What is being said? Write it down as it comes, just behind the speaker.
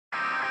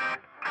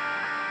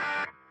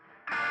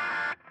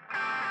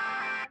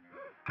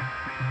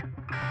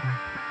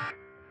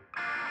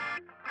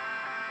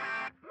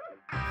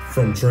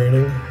From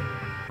training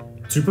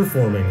to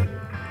performing,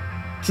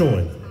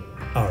 join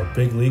our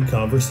big league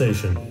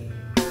conversation.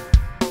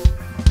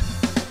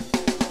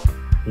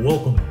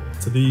 Welcome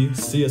to the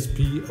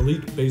CSP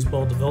Elite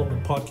Baseball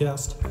Development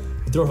Podcast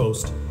with your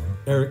host,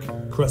 Eric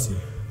Cressey.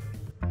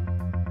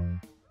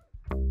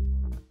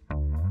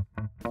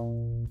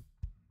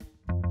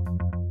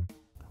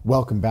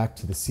 Welcome back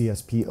to the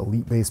CSP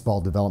Elite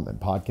Baseball Development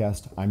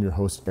Podcast. I'm your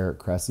host, Eric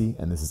Cressey,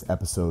 and this is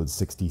episode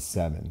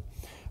 67.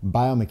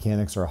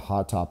 Biomechanics are a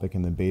hot topic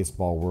in the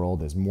baseball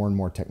world as more and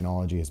more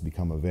technology has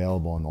become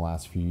available in the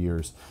last few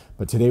years.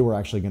 But today we're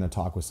actually going to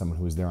talk with someone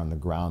who was there on the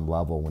ground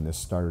level when this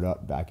started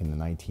up back in the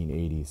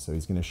 1980s. So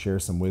he's going to share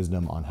some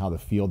wisdom on how the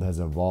field has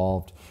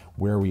evolved,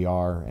 where we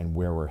are, and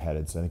where we're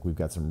headed. So I think we've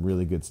got some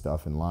really good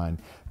stuff in line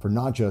for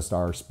not just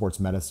our sports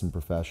medicine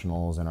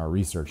professionals and our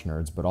research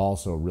nerds, but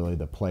also really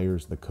the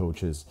players, the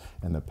coaches,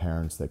 and the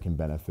parents that can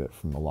benefit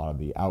from a lot of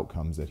the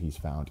outcomes that he's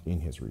found in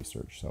his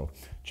research. So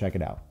check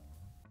it out.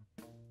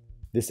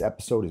 This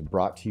episode is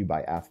brought to you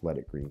by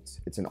Athletic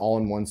Greens. It's an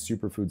all-in-one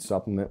superfood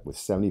supplement with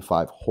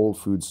 75 whole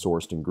food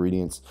sourced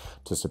ingredients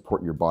to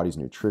support your body's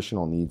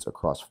nutritional needs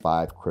across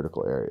 5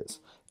 critical areas: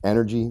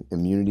 energy,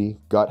 immunity,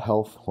 gut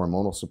health,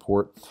 hormonal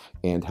support,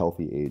 and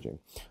healthy aging.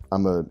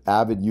 I'm an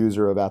avid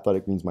user of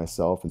Athletic Greens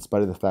myself, in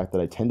spite of the fact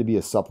that I tend to be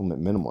a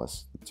supplement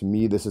minimalist. To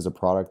me, this is a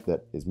product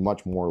that is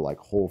much more like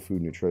whole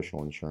food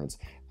nutritional insurance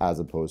as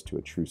opposed to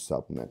a true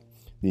supplement.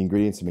 The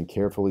ingredients have been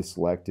carefully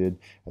selected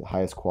at the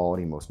highest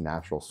quality, most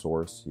natural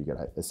source. You get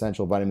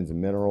essential vitamins and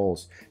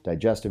minerals,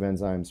 digestive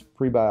enzymes,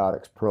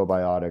 prebiotics,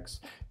 probiotics,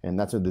 and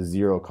that's the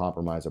zero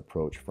compromise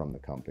approach from the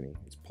company.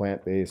 It's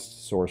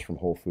plant-based, sourced from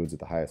whole foods at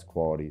the highest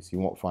qualities. You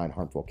won't find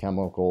harmful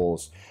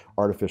chemicals,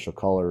 artificial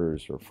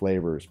colors or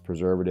flavors,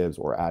 preservatives,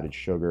 or added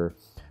sugar.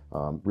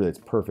 Really, it's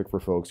perfect for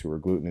folks who are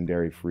gluten and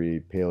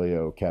dairy-free,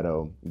 paleo,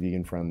 keto,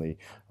 vegan-friendly,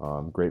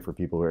 great for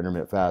people who are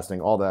intermittent fasting,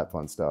 all that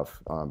fun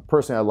stuff.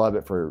 Personally, I love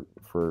it for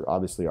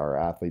obviously our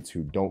athletes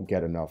who don't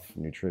get enough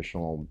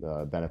nutritional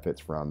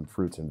benefits from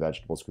fruits and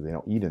vegetables because they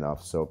don't eat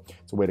enough. So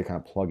it's a way to kind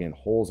of plug in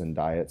holes in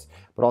diets.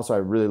 But also, I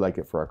really like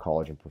it for our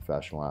college and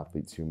professional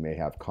athletes who may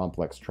have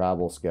complex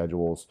travel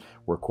schedules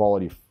where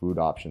quality food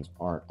options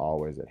aren't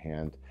always at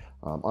hand.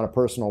 On a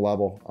personal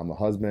level, I'm a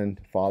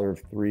husband, father of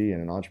 3,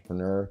 and an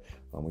entrepreneur.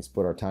 We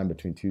split our time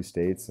between 2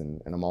 states,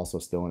 and I'm also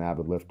still an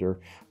avid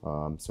lifter.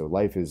 So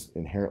life is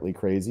inherently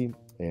crazy,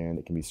 and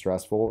it can be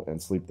stressful,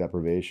 and sleep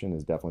deprivation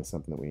is definitely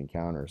something that we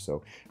encounter.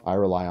 So I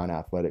rely on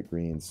Athletic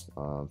Greens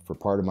for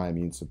part of my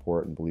immune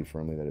support, and believe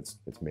firmly that it's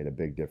made a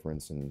big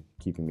difference in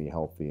keeping me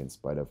healthy in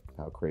spite of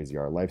how crazy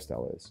our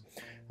lifestyle is.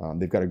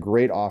 They've got a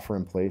great offer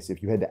in place.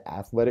 If you head to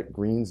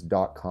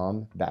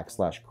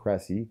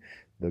athleticgreens.com/Cressey,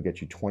 they'll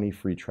get you 20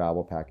 free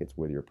travel packets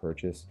with your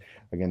purchase.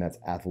 Again, that's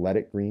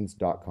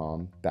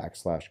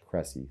athleticgreens.com/Cressey,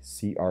 CRESSEY,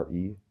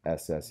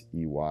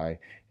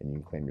 and you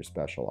can claim your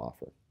special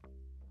offer.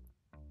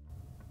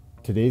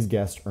 Today's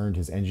guest earned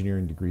his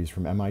engineering degrees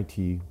from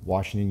MIT,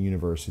 Washington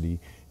University,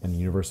 and the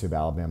University of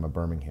Alabama,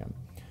 Birmingham.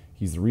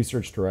 He's the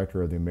research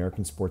director of the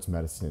American Sports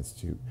Medicine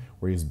Institute,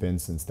 where he's been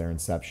since their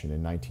inception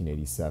in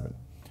 1987.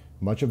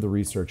 Much of the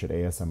research at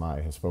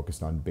ASMI has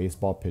focused on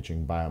baseball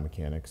pitching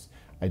biomechanics,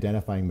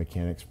 identifying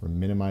mechanics for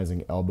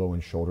minimizing elbow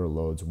and shoulder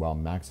loads while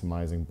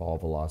maximizing ball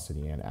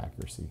velocity and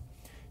accuracy.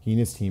 He and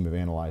his team have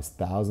analyzed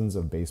thousands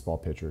of baseball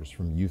pitchers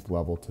from youth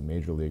level to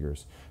major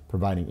leaguers,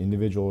 providing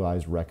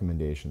individualized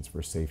recommendations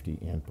for safety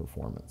and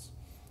performance.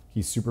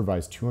 He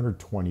supervised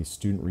 220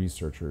 student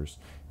researchers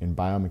in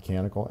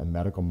biomechanical and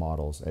medical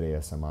models at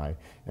ASMI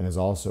and is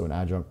also an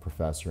adjunct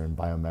professor in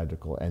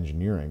biomedical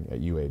engineering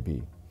at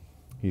UAB.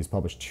 He has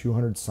published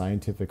 200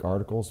 scientific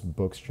articles,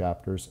 books,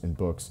 chapters, and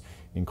books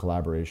in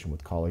collaboration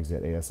with colleagues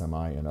at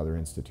ASMI and other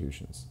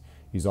institutions.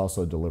 He's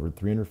also delivered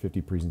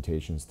 350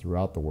 presentations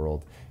throughout the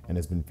world and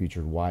has been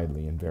featured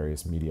widely in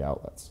various media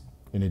outlets.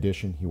 In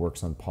addition, he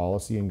works on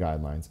policy and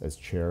guidelines as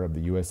chair of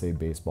the USA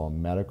Baseball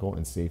Medical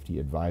and Safety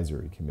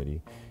Advisory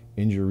Committee,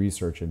 injury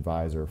research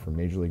advisor for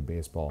Major League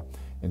Baseball,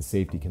 and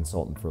safety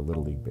consultant for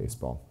Little League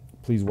Baseball.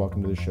 Please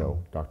welcome to the show,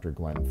 Dr.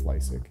 Glenn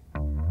Fleisig.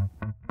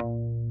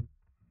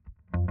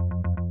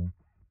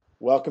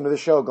 Welcome to the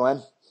show,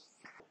 Glenn.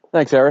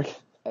 Thanks, Eric.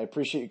 I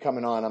appreciate you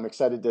coming on. I'm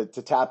excited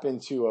to tap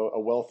into a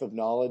wealth of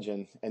knowledge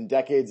and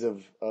decades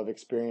of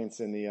experience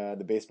in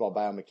the baseball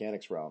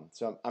biomechanics realm.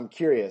 So I'm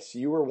curious,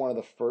 you were one of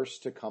the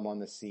first to come on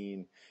the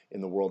scene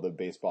in the world of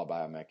baseball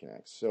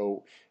biomechanics.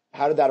 So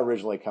how did that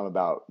originally come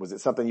about? Was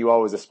it something you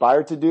always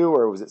aspired to do,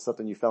 or was it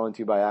something you fell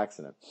into by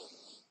accident?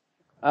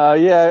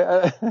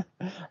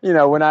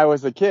 When I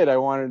was a kid, I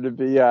wanted to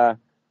be,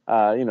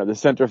 the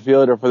center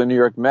fielder for the New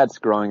York Mets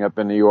growing up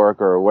in New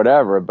York or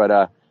whatever.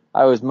 But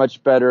I was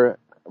much better.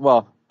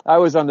 Well, I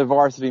was on the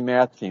varsity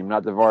math team,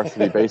 not the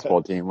varsity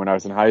baseball team when I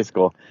was in high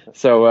school.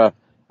 So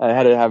I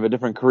had to have a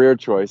different career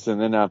choice.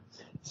 And then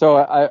so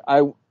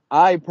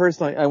I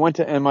personally went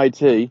to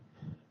MIT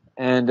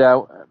and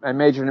I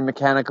majored in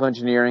mechanical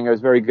engineering. I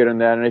was very good in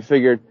that. And I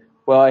figured,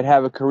 well, I'd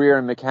have a career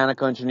in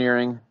mechanical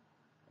engineering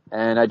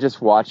and I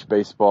just watch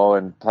baseball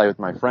and play with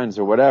my friends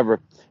or whatever.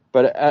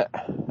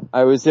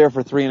 I was there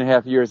for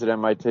 3.5 years at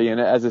MIT, and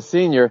as a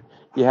senior,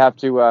 you have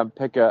to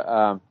pick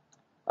a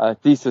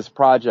thesis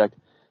project.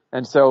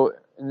 And so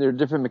there are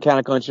different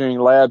mechanical engineering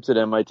labs at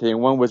MIT,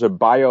 and one was a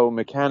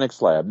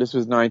biomechanics lab. This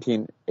was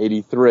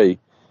 1983,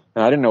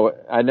 and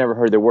I never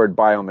heard the word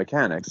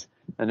biomechanics.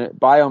 And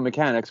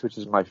biomechanics, which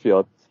is my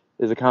field,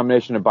 is a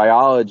combination of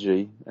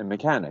biology and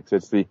mechanics.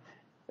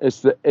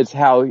 It's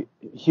how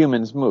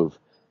humans move.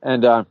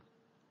 And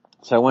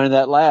so I went in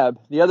that lab.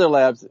 The other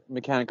labs,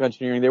 mechanical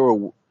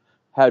engineering,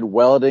 had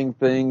welding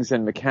things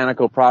and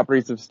mechanical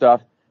properties of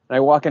stuff. And I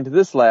walk into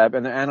this lab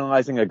and they're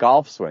analyzing a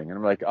golf swing. And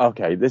I'm like,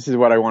 okay, this is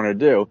what I want to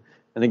do.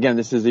 And again,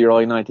 this is the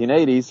early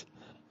 1980s.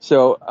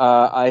 So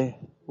I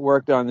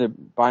worked on the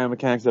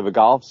biomechanics of a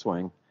golf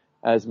swing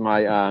as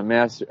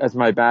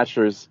my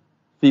bachelor's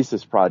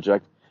thesis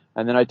project.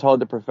 And then I told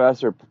the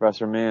professor,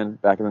 Professor Mann,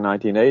 back in the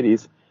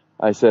 1980s,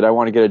 I said, I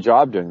want to get a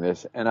job doing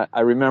this. And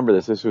I remember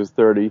this. This was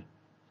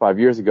 35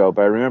 years ago,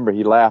 but I remember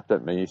he laughed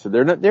at me. He said,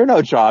 there are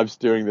no jobs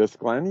doing this,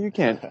 Glenn. You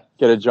can't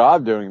get a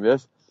job doing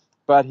this.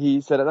 But he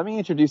said, let me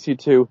introduce you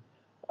to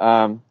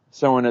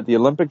someone at the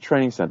Olympic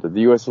Training Center,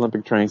 the U.S.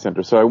 Olympic Training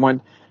Center. So I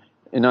went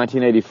in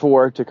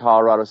 1984 to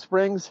Colorado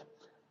Springs,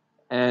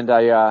 and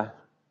I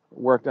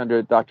worked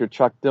under Dr.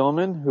 Chuck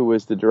Dillman, who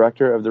was the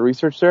director of the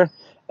research there.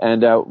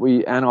 And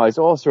we analyzed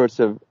all sorts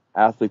of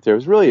athletes there. It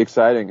was really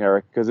exciting,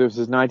 Eric, because it was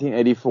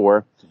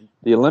 1984.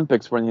 The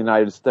Olympics were in the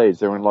United States.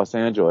 They were in Los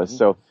Angeles.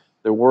 So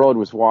the world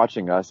was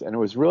watching us, and it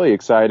was really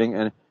exciting.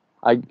 And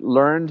I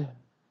learned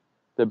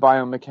the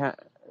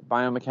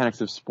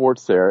biomechanics of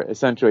sports there,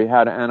 essentially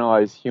how to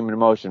analyze human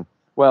emotion.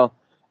 Well,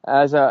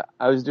 as I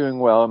was doing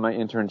well in my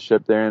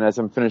internship there, and as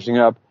I'm finishing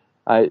up,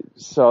 I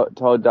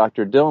told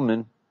Dr.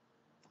 Dillman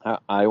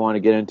I want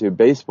to get into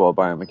baseball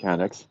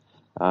biomechanics,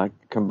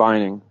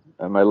 combining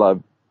my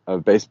love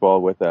of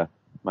baseball with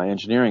my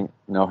engineering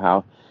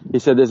know-how. He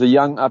said there's a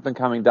young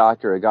up-and-coming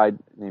doctor, a guy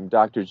named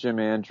Dr. Jim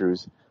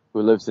Andrews,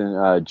 who lives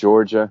in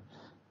Georgia,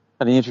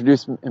 and he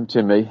introduced him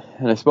to me.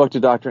 And I spoke to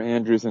Dr.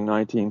 Andrews in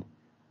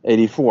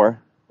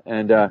 1984,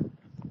 and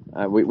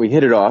we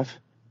hit it off.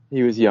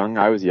 He was young,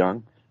 I was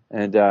young,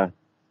 and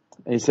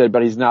he said,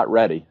 but he's not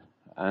ready.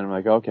 And I'm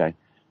like, okay.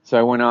 So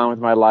I went on with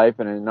my life,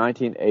 and in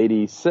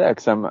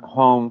 1986, I'm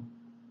home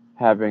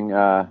having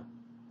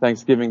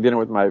Thanksgiving dinner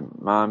with my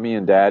mommy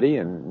and daddy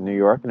in New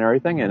York and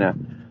everything, and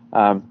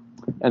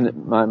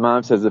my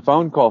mom says, the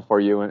phone call for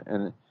you,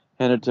 and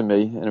handed it to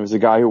me, and it was a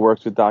guy who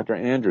works with Dr.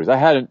 Andrews. I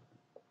hadn't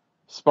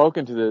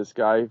spoken to this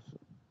guy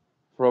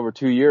for over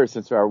 2 years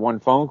since our one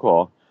phone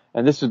call,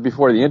 and this was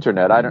before the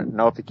internet. I don't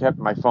know if he kept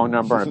my phone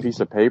number on a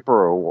piece of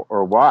paper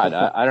or what.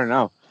 I don't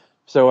know.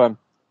 So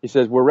he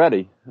says, we're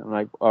ready. I'm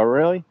like, oh,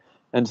 really?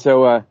 And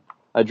so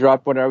I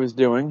dropped what I was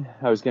doing.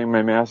 I was getting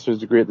my master's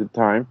degree at the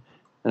time,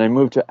 and I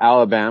moved to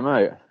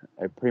Alabama.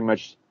 I pretty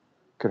much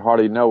could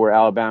hardly know where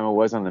Alabama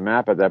was on the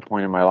map at that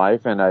point in my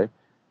life, and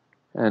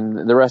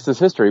the rest is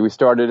history. We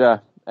started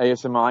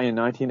ASMI in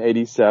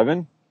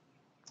 1987,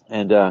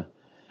 and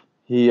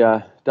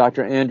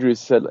Dr. Andrews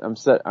said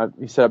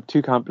he set up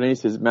two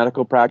companies, his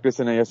medical practice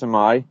and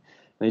ASMI, and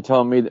he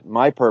told me that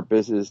my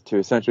purpose is to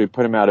essentially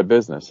put him out of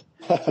business,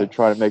 to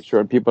try to make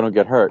sure people don't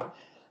get hurt.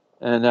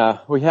 And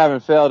we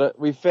haven't failed.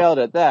 We failed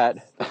at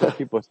that because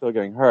people are still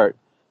getting hurt,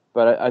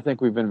 but I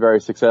think we've been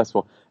very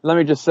successful. Let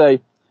me just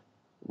say,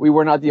 we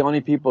were not the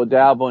only people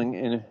dabbling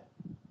in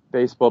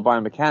baseball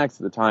biomechanics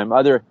at the time.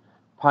 Other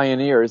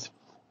pioneers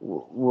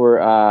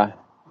were,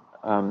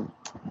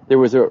 there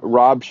was a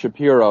Rob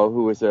Shapiro,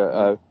 who was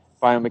a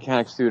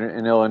biomechanics student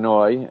in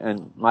Illinois,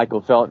 and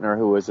Michael Feltner,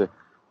 who was a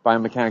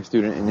biomechanics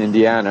student in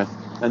Indiana.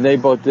 And they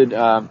both did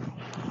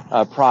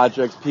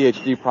projects,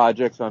 PhD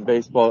projects on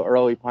baseball,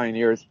 early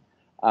pioneers.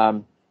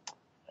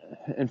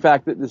 In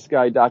fact, this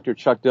guy, Dr.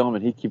 Chuck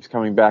Dillman, he keeps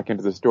coming back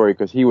into the story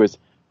because he was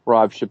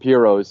Rob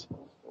Shapiro's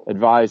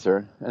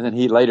advisor, and then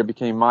he later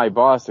became my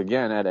boss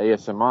again at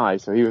ASMI,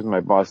 so he was my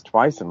boss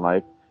twice in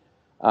life.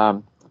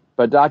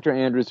 But Dr.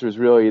 Andrews was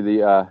really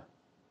the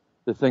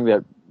thing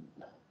that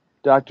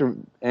Dr.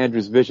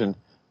 Andrews' vision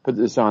put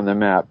this on the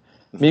map.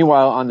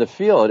 Meanwhile, on the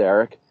field,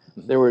 Eric,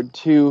 there were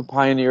two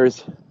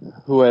pioneers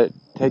who had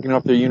taken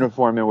off their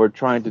uniform and were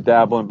trying to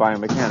dabble in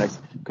biomechanics,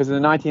 because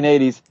in the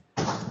 1980s,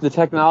 the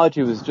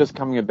technology was just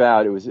coming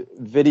about. It was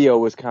video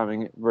was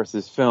coming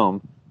versus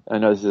film. I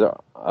know this is a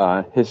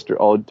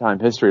old-time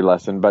history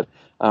lesson, but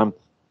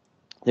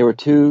there were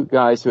two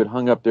guys who had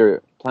hung up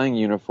their playing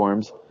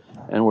uniforms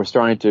and were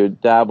starting to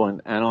dabble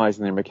in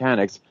analyzing their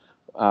mechanics.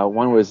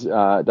 One was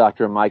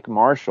Dr. Mike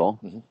Marshall,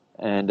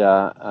 and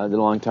the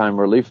longtime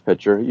relief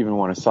pitcher, even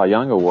won a Cy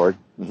Young Award.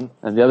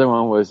 And the other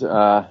one was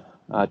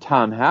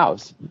Tom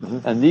House.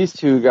 And these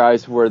two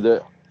guys were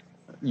the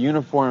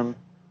uniform.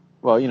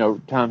 Well, you know,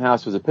 Tom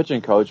House was a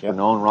pitching coach for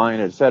Nolan Ryan,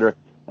 et cetera,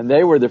 and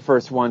they were the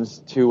first ones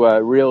to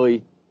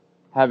really,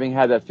 having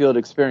had that field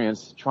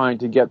experience, trying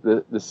to get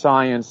the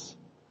science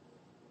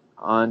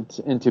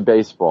into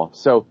baseball.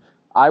 So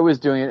I was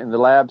doing it in the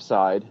lab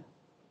side,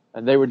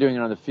 and they were doing it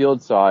on the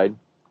field side.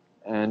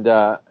 And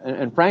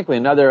frankly,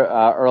 another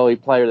early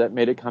player that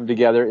made it come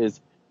together is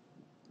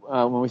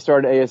when we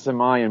started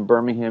ASMI in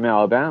Birmingham,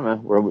 Alabama,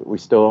 where we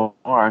still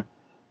are,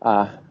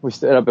 we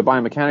set up a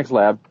biomechanics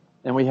lab,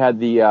 and we had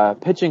the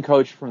pitching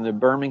coach from the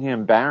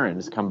Birmingham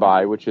Barons come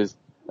by, which is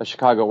a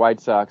Chicago White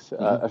Sox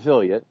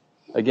affiliate.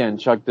 Again,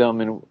 Chuck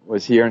Dillman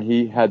was here, and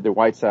he had the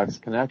White Sox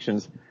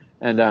connections.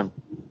 And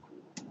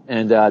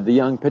the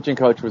young pitching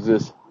coach was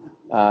this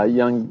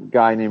young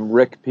guy named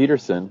Rick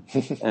Peterson.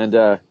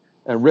 And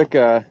Rick,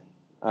 it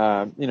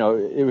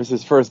was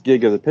his first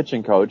gig as a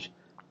pitching coach.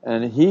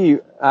 And he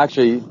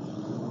actually,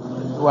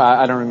 well,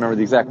 I don't remember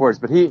the exact words,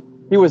 but he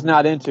was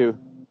not into,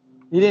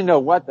 he didn't know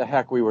what the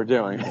heck we were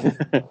doing.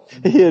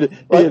 he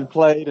had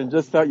played and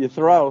just thought you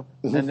throw.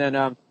 And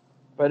then,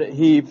 but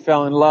he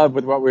fell in love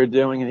with what we were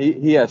doing, and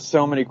he has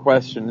so many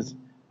questions.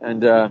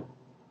 And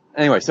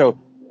anyway, so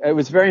it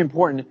was very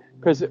important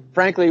because,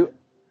 frankly,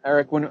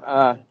 Eric, when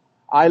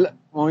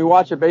we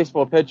watch a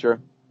baseball pitcher,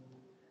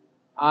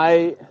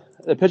 the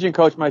pitching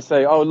coach might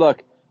say, "Oh,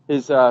 look,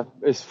 his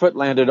foot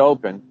landed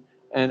open,"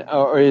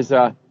 or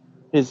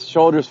his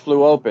shoulders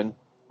flew open,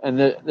 and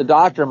the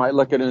doctor might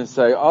look at it and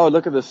say, "Oh,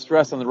 look at the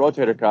stress on the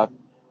rotator cuff,"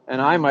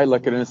 and I might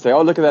look at it and say,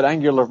 "Oh, look at that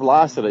angular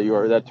velocity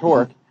or that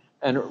torque."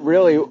 And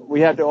really,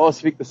 we have to all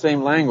speak the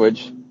same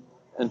language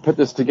and put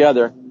this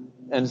together.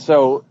 And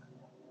so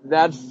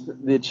that's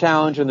the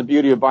challenge and the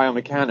beauty of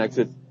biomechanics.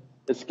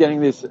 It's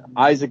getting this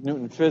Isaac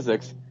Newton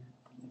physics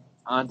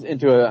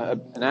into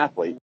an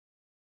athlete.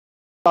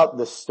 About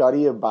the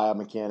study of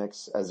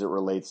biomechanics as it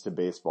relates to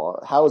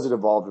baseball, how has it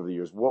evolved over the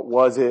years? What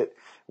was it?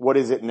 What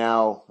is it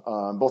now?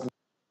 Both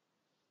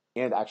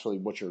and actually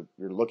what you're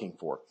looking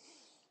for.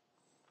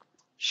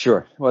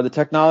 Sure. Well, the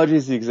technology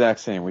is the exact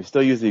same. We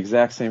still use the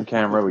exact same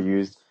camera we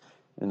used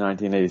in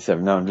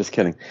 1987. No, I'm just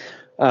kidding.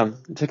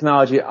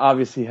 Technology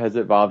obviously has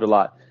evolved a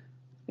lot.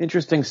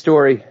 Interesting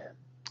story.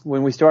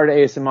 When we started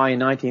ASMI in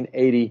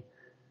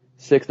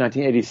 1986,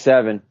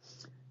 1987,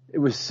 it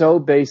was so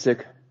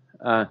basic.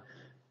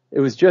 It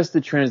was just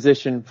the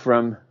transition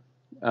from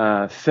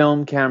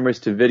film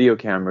cameras to video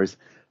cameras.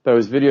 But it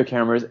was video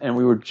cameras, and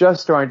we were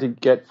just starting to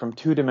get from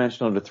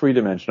two-dimensional to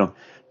three-dimensional.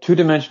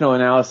 Two-dimensional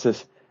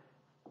analysis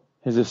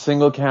is a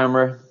single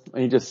camera,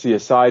 and you just see a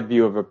side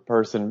view of a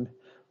person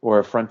or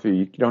a front view.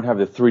 You don't have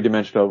the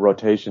three-dimensional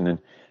rotation. And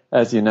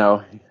as you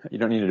know, you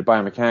don't need a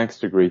biomechanics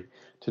degree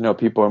to know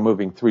people are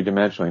moving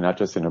three-dimensionally, not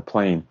just in a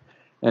plane.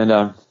 And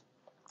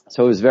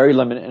so it was very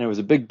limited, and it was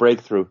a big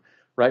breakthrough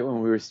right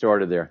when we were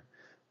started there.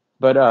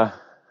 But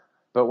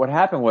what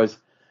happened was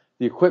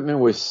the equipment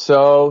was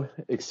so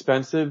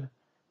expensive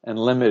and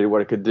limited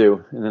what it could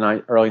do in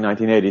the early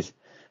 1980s.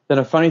 Then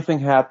a funny thing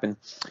happened.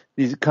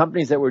 These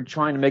companies that were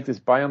trying to make this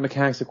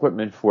biomechanics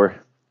equipment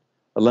for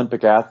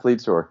Olympic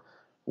athletes or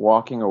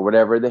walking or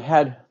whatever,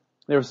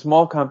 they were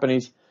small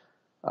companies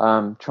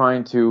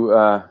trying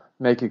to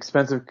make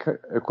expensive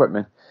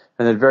equipment,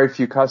 and had very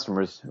few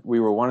customers.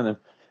 We were one of them.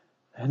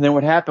 And then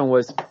what happened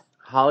was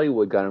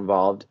Hollywood got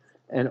involved,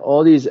 and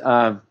all these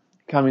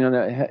coming on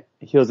the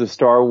heels of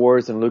Star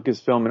Wars and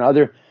Lucasfilm and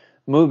other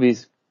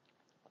movies,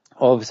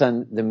 all of a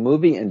sudden the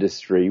movie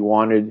industry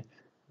wanted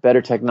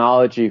better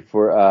technology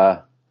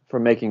for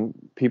making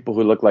people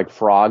who look like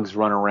frogs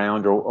run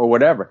around or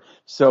whatever.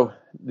 So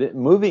the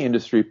movie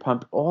industry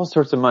pumped all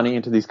sorts of money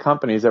into these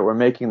companies that were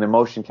making the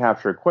motion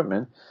capture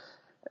equipment,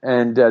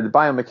 and the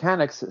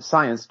biomechanics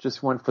science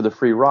just went for the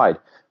free ride.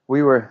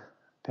 We were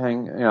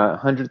paying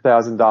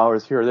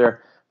 $100,000 here or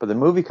there, but the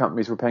movie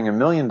companies were paying $1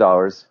 million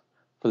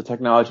for the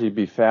technology to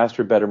be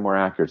faster, better, more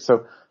accurate.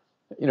 So,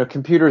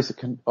 computers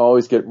can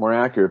always get more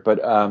accurate, but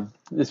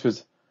this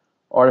was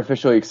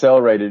artificially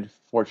accelerated,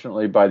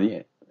 fortunately, by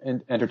the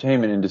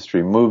entertainment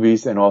industry,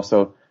 movies, and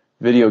also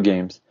video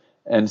games.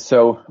 And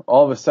so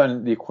all of a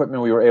sudden, the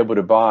equipment we were able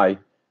to buy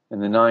in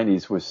the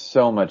 90s was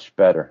so much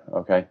better,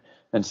 okay?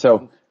 And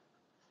so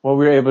what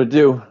we were able to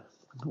do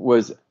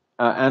was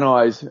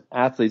analyze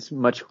athletes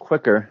much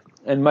quicker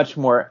and much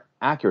more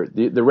accurate.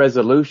 The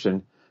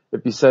resolution,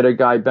 if you said a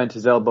guy bent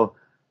his elbow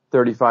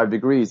 35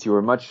 degrees, it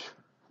was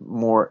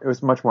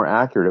much more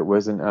accurate. It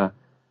wasn't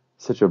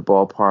such a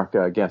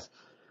ballpark guess.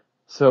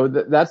 So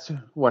that's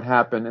what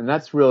happened, and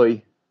that's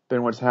really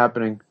been what's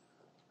happening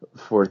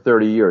for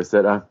 30 years.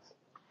 That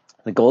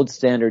the gold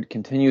standard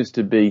continues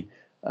to be,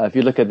 if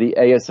you look at the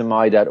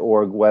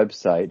ASMI.org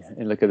website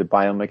and look at the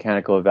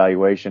biomechanical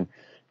evaluation,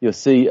 you'll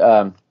see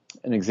an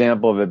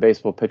example of a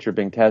baseball pitcher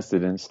being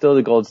tested, and it's still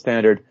the gold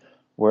standard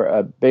where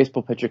a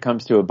baseball pitcher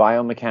comes to a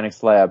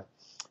biomechanics lab,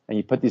 and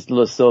you put these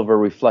little silver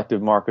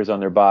reflective markers on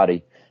their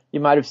body. You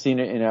might have seen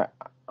it at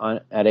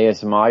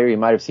ASMI, or you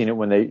might have seen it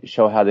when they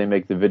show how they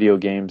make the video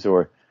games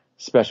or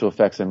special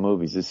effects in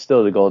movies. It's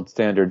still the gold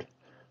standard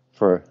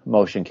for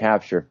motion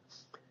capture.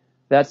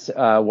 That's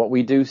what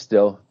we do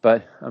still,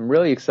 but I'm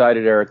really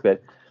excited, Eric,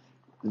 that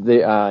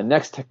the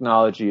next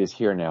technology is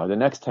here now. The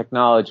next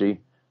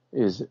technology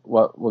is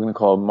what we're going to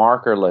call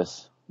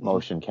markerless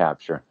motion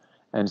capture.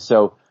 And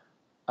so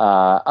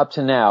up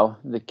to now,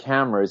 the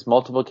cameras,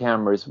 multiple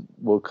cameras,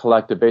 will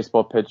collect a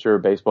baseball pitcher, a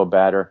baseball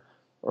batter,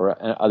 or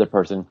another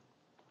person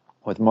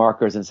with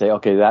markers and say,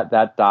 okay,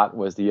 that dot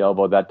was the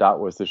elbow, that dot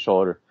was the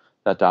shoulder,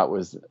 that dot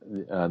was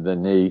the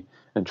knee,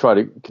 and try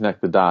to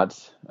connect the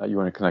dots. You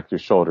want to connect your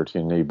shoulder to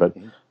your knee, but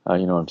you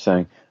know what I'm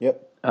saying.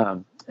 Yep.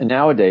 And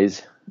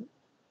nowadays,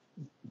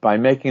 by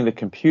making the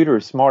computer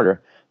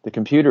smarter, the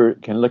computer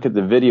can look at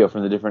the video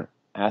from the different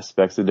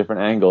aspects, the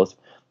different angles,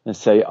 and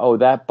say, oh,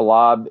 that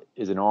blob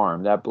is an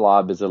arm, that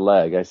blob is a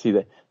leg. I see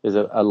that there's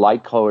a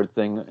light-colored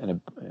thing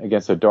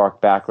against a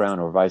dark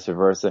background, or vice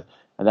versa,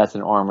 and that's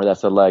an arm or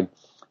that's a leg.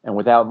 And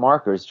without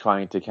markers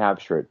trying to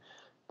capture it,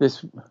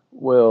 this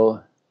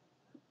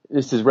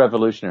is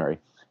revolutionary.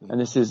 And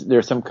there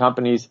are some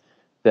companies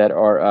that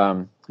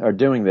are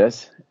doing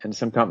this, and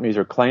some companies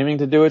are claiming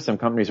to do it. Some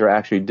companies are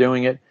actually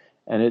doing it,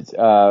 and it's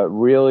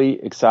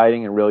really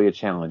exciting and really a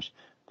challenge.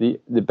 The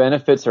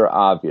benefits are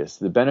obvious.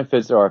 The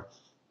benefits are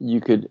you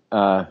could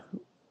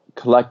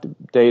collect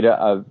data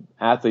of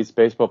athletes,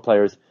 baseball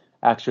players,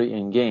 actually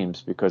in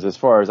games, because as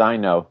far as I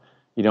know,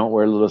 you don't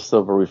wear little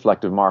silver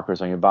reflective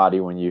markers on your body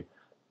when you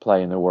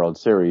play in the World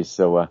Series.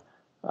 So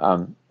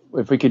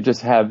if we could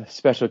just have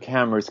special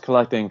cameras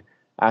collecting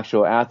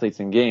actual athletes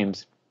in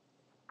games,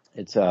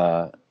 it's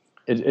the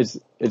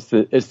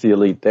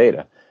elite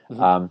data.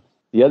 Mm-hmm.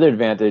 The other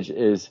advantage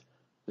is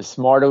the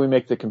smarter we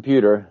make the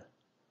computer,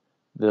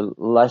 the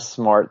less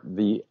smart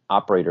the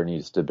operator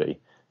needs to be.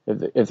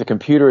 If the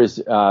computer is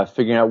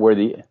figuring out where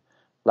the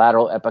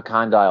lateral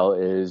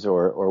epicondyle is,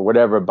 or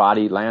whatever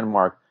body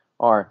landmark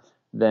are,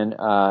 then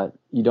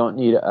you don't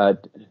need a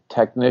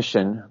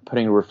technician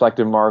putting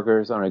reflective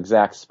markers on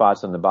exact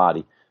spots on the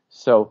body.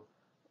 So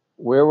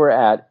where we're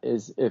at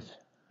is if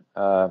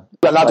not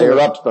to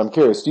interrupt, but I'm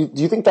curious. Do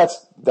you think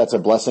that's a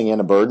blessing and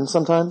a burden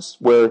sometimes?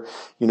 Where,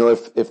 you know,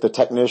 if the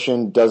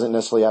technician doesn't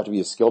necessarily have to be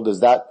as skilled,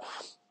 does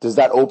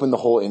that open the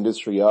whole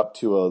industry up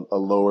to a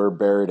lower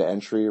barrier to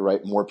entry,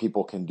 right? More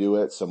people can do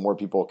it, so more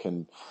people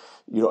can,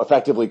 you know,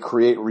 effectively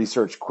create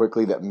research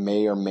quickly that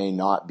may or may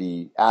not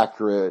be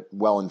accurate,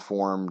 well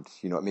informed,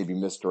 you know, it may be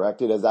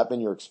misdirected. Has that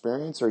been your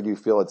experience, or do you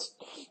feel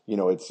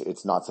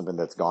it's not something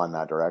that's gone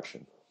that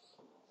direction?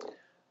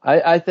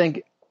 I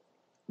think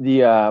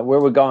where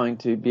we're going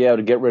to be able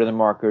to get rid of the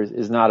markers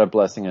is not a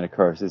blessing and a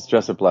curse. It's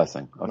just a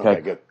blessing.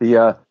 Okay, good.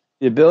 The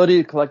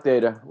ability to collect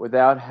data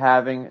without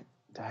having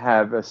to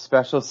have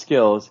special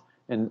skills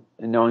in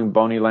knowing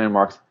bony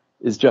landmarks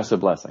is just a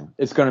blessing.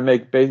 It's going to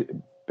make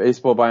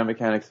baseball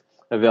biomechanics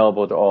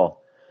available to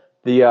all.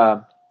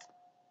 The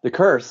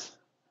curse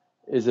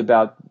is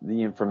about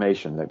the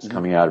information that's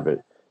coming out of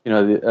it. You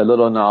know, a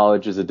little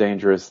knowledge is a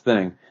dangerous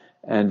thing,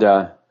 and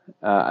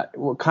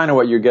kind of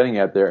what you're getting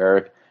at there,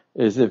 Eric,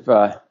 is if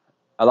a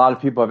lot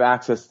of people have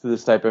access to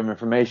this type of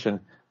information,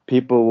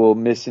 people will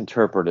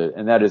misinterpret it,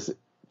 and that is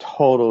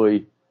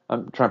totally,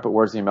 I'm trying to put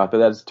words in your mouth, but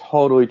that is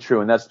totally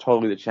true, and that's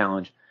totally the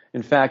challenge.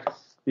 In fact,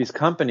 these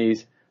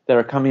companies that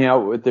are coming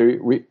out with their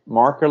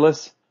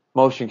markerless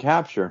motion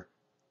capture,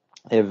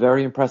 they have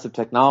very impressive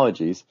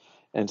technologies,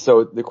 and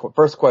so the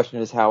first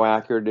question is, how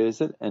accurate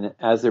is it? And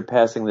as they're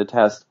passing the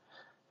test,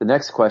 the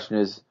next question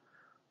is,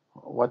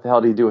 what the hell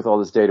do you do with all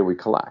this data we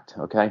collect?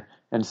 Okay,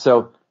 and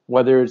so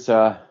whether it's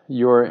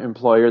your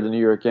employer, the New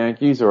York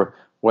Yankees, or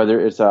whether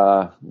it's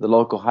the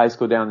local high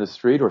school down the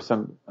street, or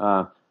some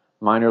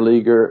minor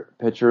leaguer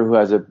pitcher who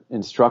has an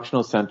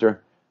instructional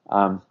center,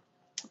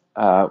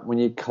 when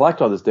you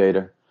collect all this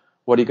data,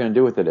 what are you going to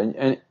do with it?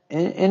 And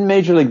in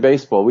Major League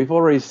Baseball, we've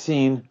already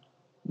seen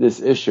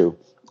this issue.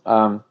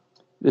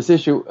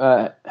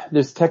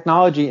 There's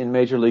technology in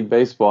Major League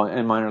Baseball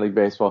and minor league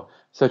baseball,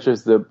 such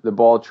as the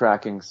ball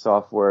tracking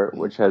software,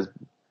 which has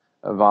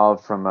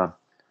evolved from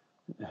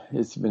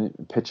it's been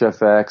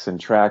PitchFX and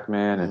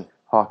TrackMan and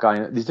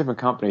Hawkeye, these different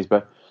companies,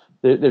 but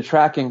they're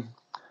tracking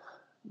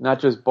not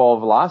just ball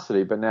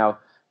velocity, but now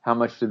how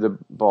much did the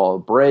ball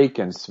break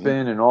and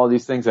spin and all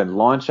these things, and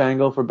launch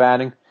angle for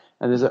batting.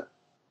 And there's an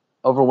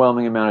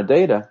overwhelming amount of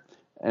data,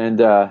 and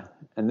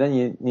then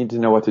you need to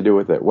know what to do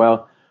with it.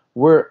 Well,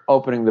 we're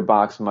opening the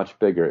box much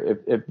bigger.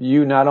 If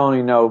you not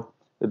only know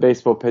the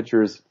baseball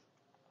pitcher's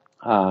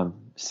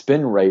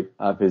spin rate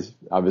of his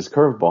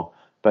curveball,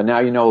 but now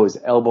you know his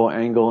elbow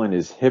angle and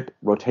his hip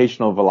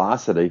rotational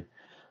velocity,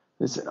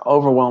 it's an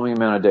overwhelming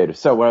amount of data.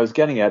 So what I was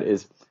getting at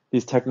is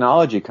these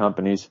technology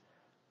companies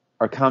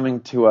are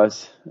coming to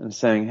us and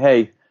saying,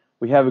 hey,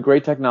 we have a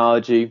great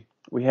technology,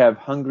 we have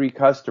hungry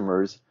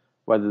customers,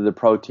 whether they're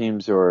pro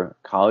teams or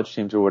college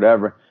teams or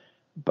whatever,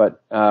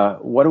 but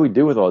what do we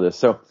do with all this?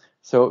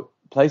 So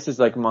places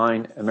like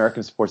mine,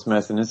 American Sports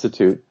Medicine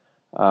Institute,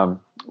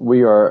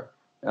 we are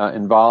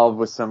involved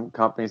with some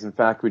companies. In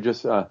fact, we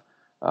just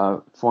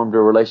formed a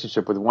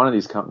relationship with one of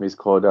these companies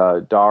called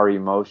Dari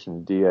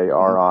Motion,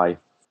 D-A-R-I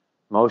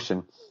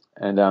Motion.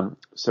 And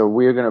so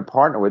we're going to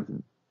partner with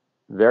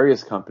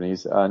various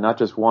companies, not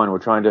just one. We're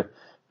trying to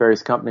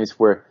various companies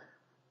where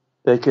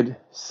they could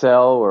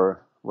sell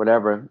or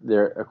whatever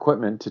their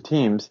equipment to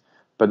teams,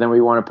 but then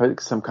we want to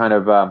put some kind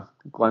of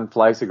Glenn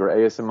Fleisig or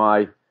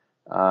ASMI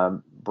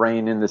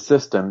brain in the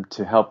system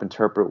to help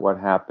interpret what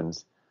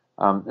happens.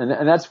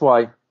 And that's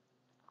why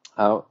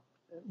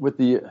with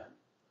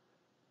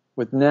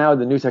now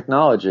the new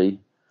technology,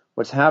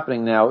 what's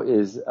happening now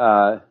is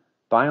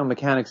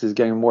biomechanics is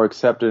getting more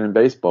accepted in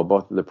baseball,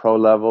 both at the pro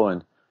level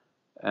and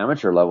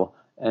amateur level.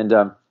 And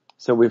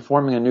so we're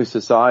forming a new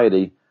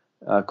society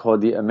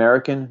called the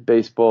American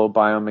Baseball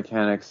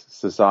Biomechanics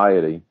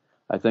Society.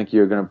 I think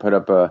you're going to put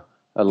up a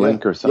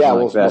link or something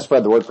like that. Yeah, we'll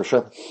spread the word for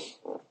sure.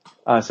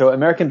 So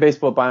American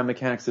Baseball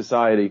Biomechanics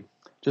Society,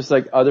 just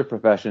like other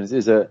professions,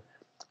 is a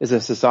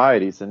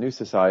society. It's a new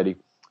society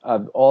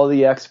of all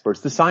the experts,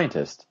 the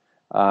scientists,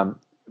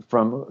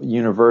 from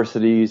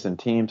universities and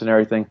teams and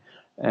everything.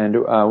 And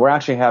we're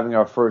actually having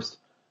our first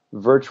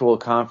virtual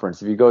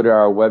conference. If you go to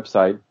our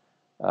website,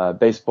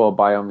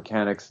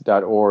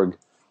 baseballbiomechanics.org,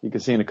 you can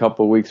see in a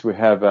couple of weeks we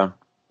have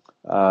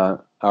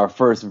our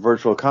first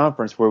virtual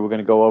conference where we're going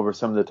to go over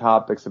some of the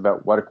topics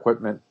about what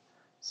equipment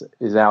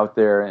is out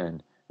there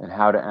and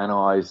how to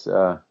analyze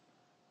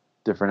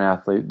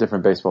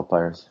different baseball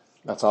players.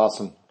 That's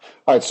awesome.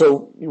 All right,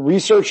 so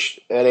research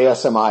at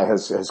ASMI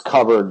has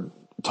covered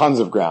tons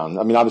of ground.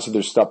 I mean, obviously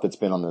there's stuff that's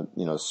been on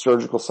the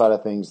surgical side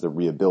of things, the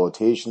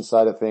rehabilitation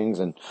side of things,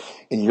 and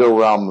in your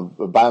realm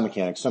of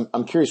biomechanics. So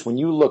I'm curious, when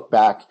you look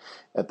back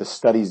at the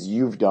studies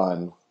you've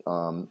done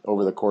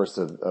over the course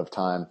of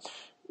time,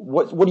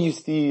 what do you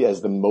see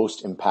as the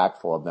most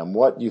impactful of them?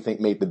 What do you think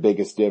made the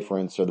biggest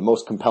difference, or the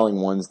most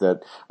compelling ones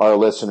that our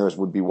listeners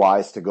would be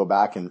wise to go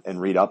back and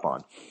read up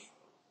on?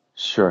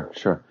 Sure.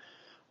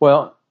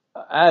 Well,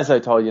 as I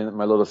told you in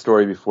my little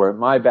story before,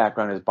 my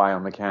background is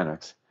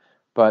biomechanics.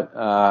 But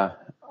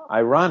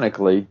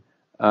ironically,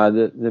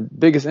 the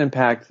biggest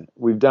impact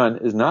we've done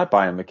is not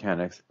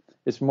biomechanics.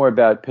 It's more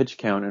about pitch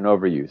count and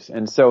overuse.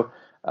 And so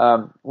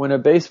when a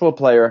baseball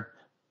player,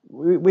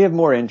 we have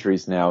more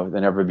injuries now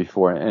than ever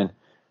before. And,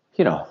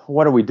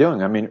 what are we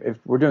doing? I mean, if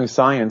we're doing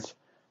science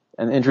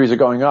and injuries are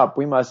going up,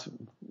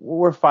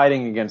 we're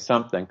fighting against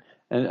something.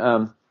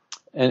 And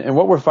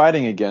what we're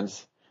fighting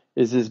against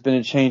is there's been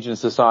a change in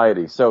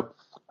society. So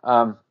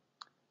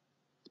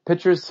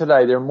pitchers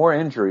today, there are more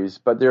injuries,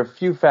 but there are a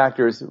few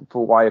factors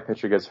for why a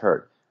pitcher gets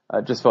hurt,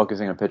 just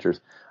focusing on pitchers.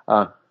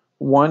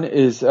 One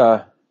is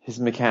his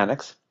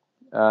mechanics.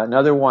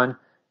 Another one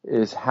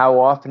is how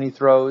often he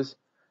throws.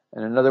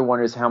 And another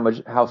one is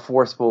how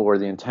forceful or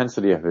the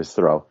intensity of his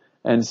throw.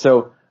 And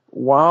so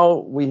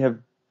while we have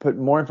put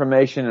more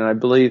information, and I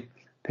believe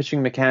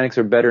pitching mechanics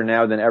are better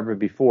now than ever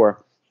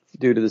before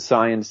due to the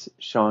science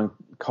showing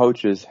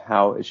coaches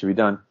how it should be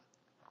done,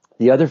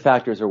 the other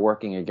factors are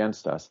working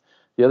against us.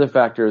 The other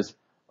factors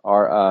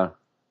are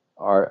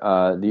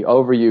the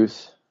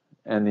overuse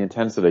and the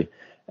intensity.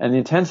 And the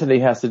intensity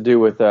has to do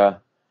with the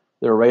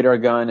radar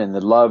gun and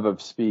the love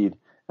of speed.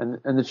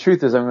 And the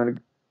truth is, I'm going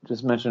to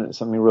just mention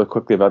something real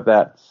quickly about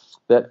that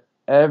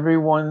a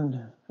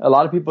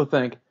lot of people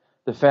think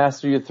the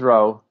faster you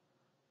throw,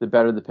 the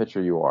better the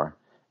pitcher you are.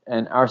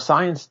 And our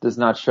science does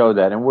not show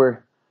that. And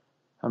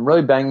I'm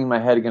really banging my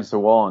head against the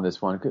wall on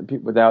this one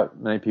without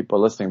many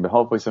people listening, but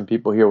hopefully some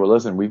people here will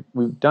listen.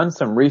 We've done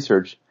some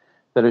research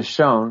that has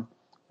shown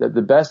that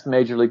the best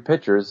major league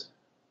pitchers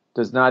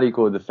does not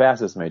equal the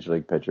fastest major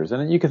league pitchers.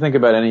 And you can think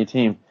about any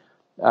team.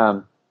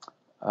 There's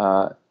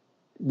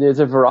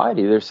a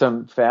variety. There's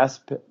some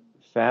fast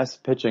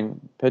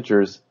pitching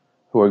pitchers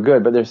who are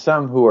good, but there's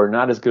some who are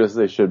not as good as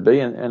they should be.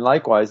 And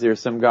likewise, there's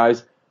some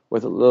guys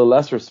with a little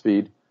lesser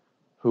speed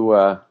who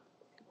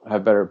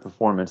have better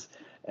performance.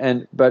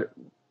 But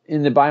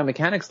in the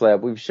biomechanics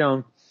lab, we've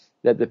shown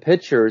that the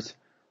pitchers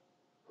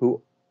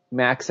who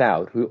max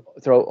out, who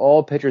throw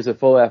all pitchers at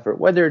full effort,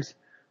 whether it's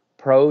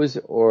pros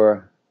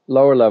or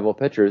lower level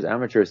pitchers,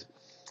 amateurs,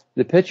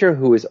 the pitcher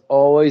who is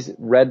always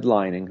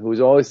redlining, who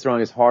is always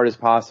throwing as hard as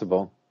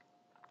possible,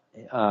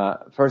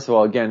 first of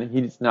all, again,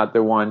 he's not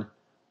the one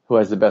who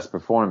has the best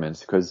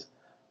performance, because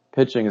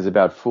pitching is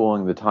about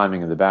fooling the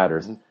timing of the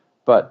batters. Mm-hmm.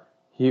 But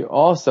he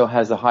also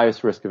has the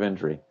highest risk of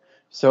injury.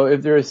 So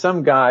if there is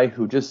some guy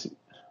who just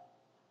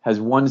has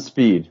one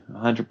speed,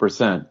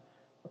 100%,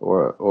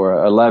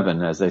 or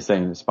 11, as they say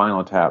in the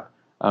Spinal Tap,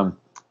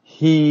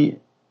 his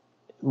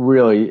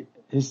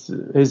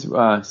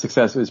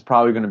success is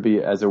probably going to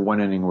be as a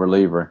one-inning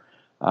reliever,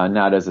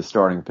 not as a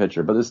starting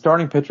pitcher. But the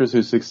starting pitchers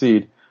who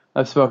succeed,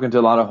 I've spoken to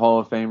a lot of Hall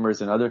of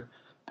Famers and other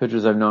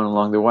pitchers I've known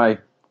along the way,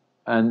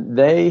 and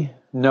they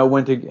know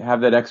when to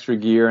have that extra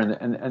gear,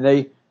 and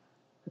they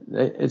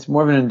it's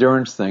more of an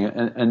endurance thing.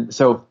 And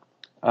so,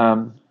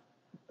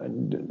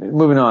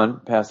 moving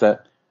on past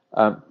that,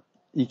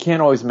 you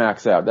can't always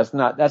max out.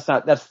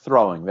 That's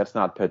throwing. That's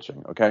not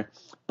pitching. Okay.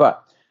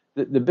 But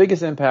the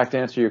biggest impact, to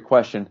answer your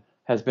question,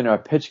 has been our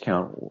pitch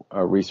count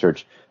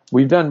research.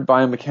 We've done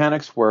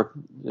biomechanics work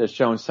that's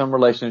shown some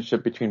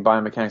relationship between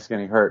biomechanics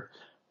getting hurt,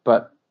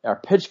 but our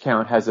pitch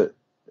count has a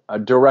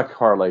direct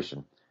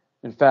correlation.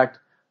 In fact,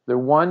 the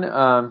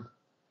one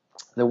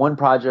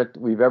project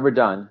we've ever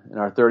done in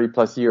our 30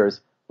 plus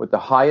years with the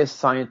highest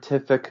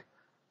scientific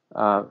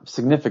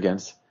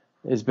significance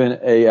has been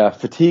a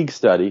fatigue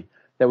study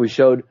that we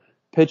showed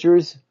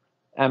pitchers,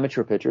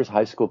 amateur pitchers,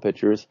 high school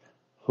pitchers,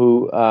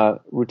 who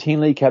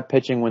routinely kept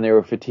pitching when they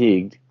were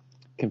fatigued,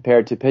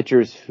 compared to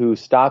pitchers who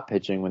stopped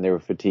pitching when they were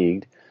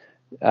fatigued.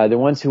 The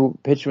ones who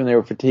pitched when they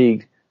were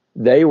fatigued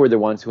they were the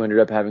ones who ended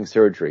up having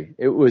surgery.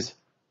 It was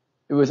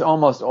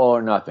almost all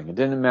or nothing. It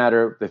didn't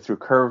matter if they threw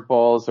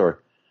curveballs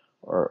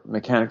or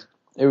mechanics.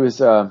 It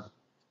was,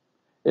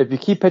 if you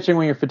keep pitching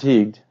when you're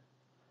fatigued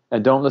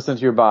and don't listen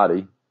to your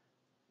body,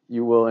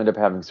 you will end up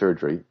having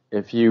surgery.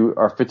 If you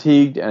are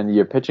fatigued and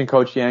your pitching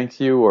coach yanks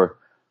you or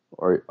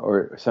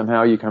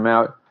somehow you come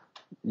out,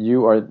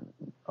 you're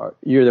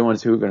the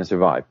ones who are going to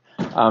survive.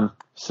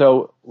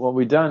 So what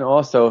we've done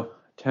also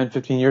 10,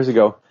 15 years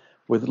ago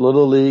with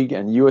Little League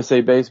and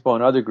USA Baseball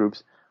and other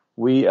groups,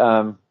 we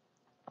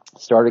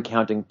started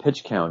counting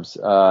pitch counts,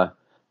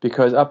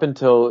 because up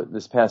until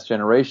this past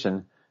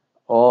generation,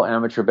 all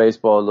amateur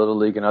baseball, Little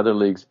League and other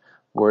leagues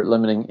were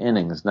limiting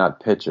innings, not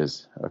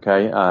pitches.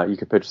 Okay. You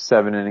could pitch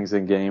 7 innings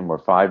in a game or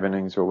 5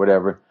 innings or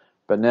whatever.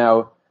 But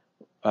now,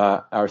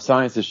 our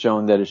science has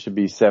shown that it should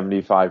be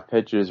 75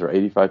 pitches or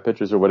 85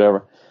 pitches or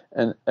whatever.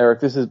 And Eric,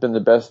 this has been the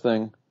best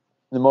thing,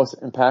 the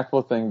most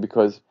impactful thing,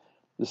 because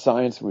the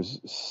science was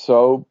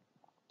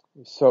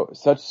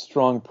such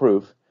strong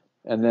proof.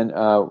 And then,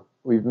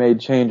 we've made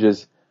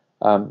changes,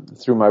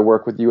 through my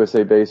work with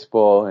USA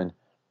Baseball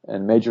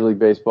and Major League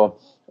Baseball.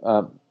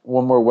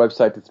 One more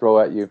website to throw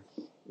at you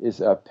is,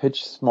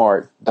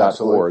 pitchsmart.org.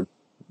 Absolutely.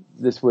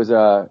 This was,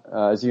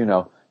 as you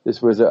know,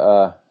 this was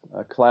a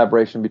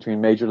collaboration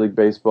between Major League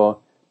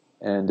Baseball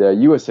and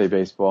USA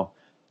Baseball,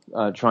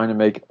 trying to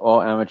make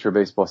all amateur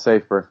baseball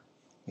safer.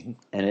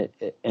 And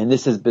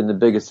this has been the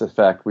biggest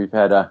effect we've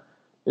had.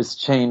 It's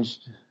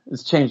changed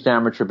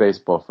amateur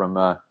baseball from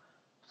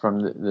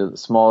the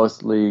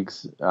smallest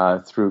leagues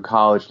through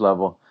college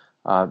level.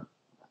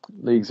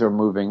 Leagues are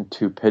moving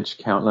to pitch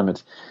count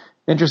limits.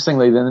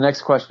 Interestingly, then the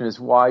next question is,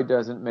 why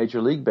doesn't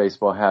Major League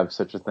Baseball have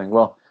such a thing?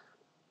 Well,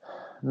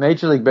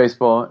 Major League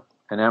Baseball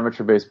and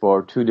amateur baseball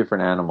are two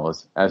different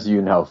animals, as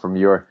you know from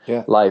your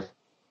life.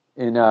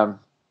 In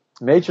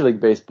Major League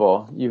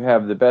Baseball, you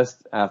have the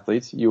best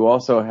athletes. You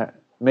also have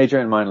major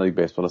and minor league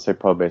baseball, let's say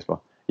pro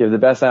baseball. You have the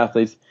best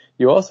athletes.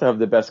 You also have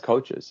the best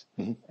coaches.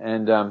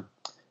 And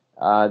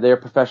they're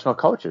professional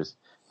coaches.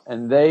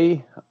 And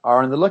they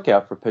are on the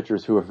lookout for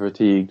pitchers who are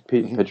fatigued,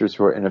 pitchers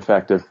who are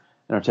ineffective,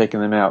 and are taking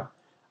them out.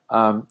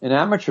 In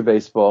amateur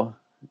baseball,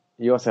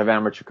 you also have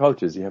amateur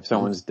coaches. You have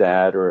someone's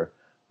dad or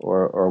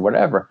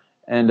whatever.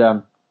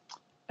 And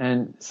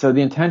so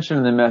the intention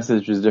and the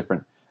message is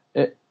different.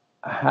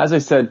 As I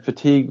said,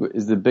 fatigue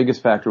is the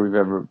biggest factor we've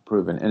ever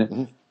proven.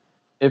 And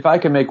if I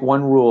could make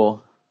one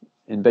rule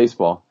in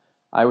baseball,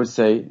 I would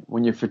say,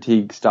 when you're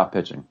fatigued, stop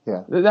pitching.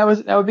 Yeah.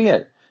 That would be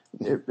it.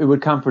 It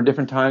would come for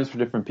different times for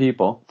different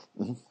people.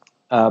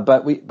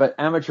 But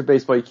amateur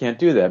baseball, you can't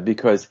do that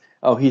because,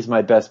 he's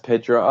my best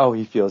pitcher.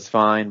 He feels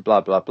fine,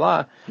 blah, blah,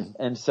 blah.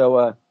 And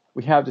so,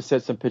 we have to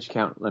set some pitch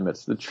count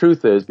limits. The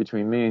truth is,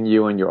 between me and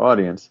you and your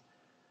audience,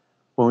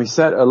 when we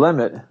set a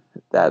limit,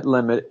 that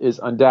limit is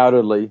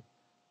undoubtedly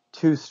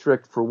too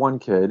strict for one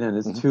kid and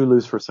is too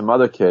loose for some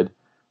other kid.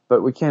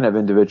 But we can't have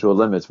individual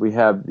limits. We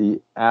have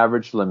the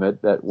average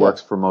limit that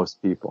works for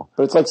most people.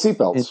 But it's like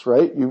seatbelts,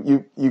 right?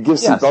 You give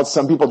seatbelts. Yes.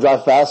 Some people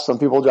drive fast, some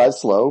people drive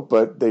slow,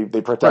 but they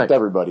protect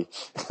everybody.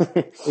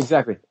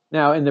 Exactly.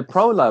 Now, in the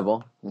pro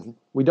level,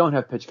 we don't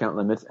have pitch count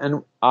limits,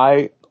 and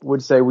I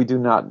would say we do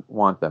not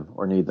want them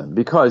or need them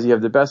because you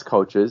have the best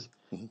coaches.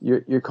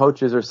 Your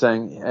coaches are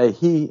saying,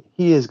 hey,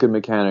 he has good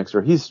mechanics,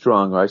 or he's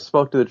strong, or I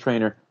spoke to the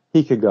trainer,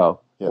 he could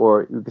go.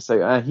 Or you could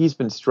say, he's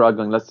been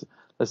struggling, let's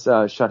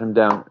shut him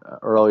down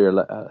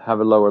earlier, have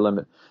a lower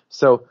limit.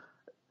 So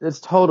it's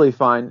totally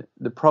fine.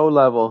 The pro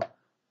level,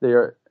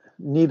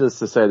 needless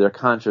to say, they're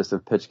conscious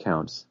of pitch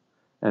counts.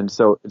 And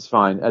so it's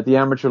fine. At the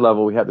amateur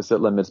level, we have to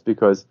set limits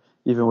because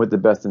even with the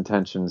best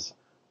intentions,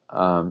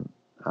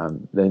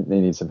 they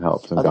need some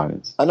help, some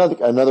guidance.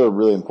 Another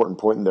really important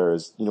point in there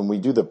is, when we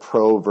do the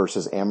pro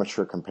versus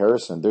amateur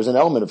comparison, there's an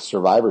element of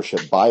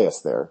survivorship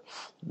bias there.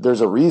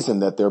 There's a reason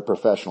that they're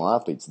professional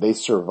athletes. They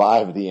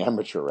survive the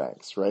amateur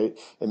ranks, right?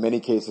 In many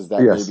cases,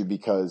 that may be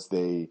because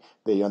they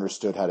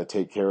understood how to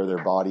take care of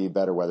their body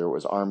better, whether it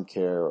was arm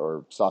care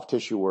or soft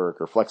tissue work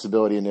or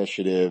flexibility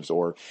initiatives,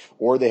 or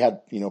they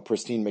had,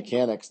 pristine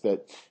mechanics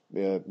that,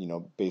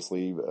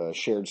 basically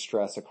shared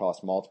stress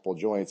across multiple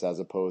joints as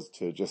opposed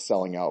to just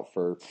selling out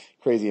for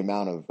crazy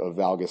amount of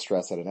valgus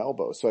stress at an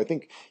elbow. So I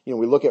think,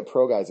 we look at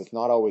pro guys, it's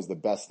not always the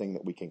best thing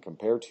that we can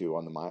compare to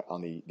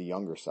on the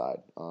younger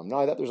side.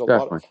 There's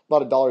a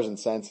lot of dollars and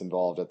cents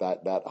involved at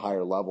that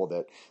higher level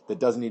that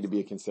doesn't need to be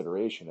a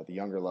consideration at the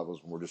younger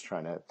levels when we're just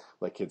trying to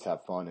let kids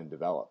have fun and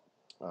develop.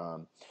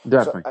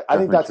 Definitely. So I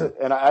think that's it.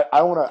 And I'm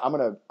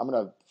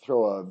gonna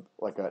throw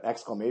an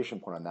exclamation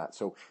point on that.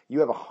 So you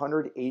have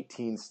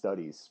 118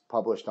 studies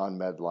published on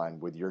Medline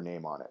with your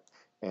name on it.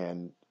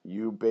 And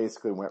you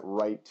basically went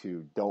right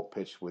to don't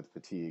pitch with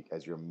fatigue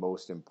as your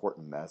most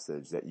important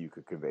message that you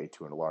could convey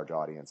to a large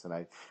audience. And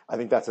I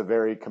think that's a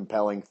very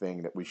compelling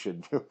thing that we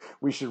should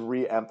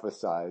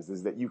re-emphasize,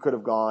 is that you could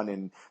have gone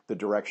in the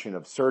direction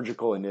of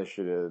surgical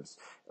initiatives,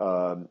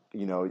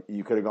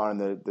 You could have gone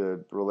in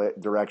the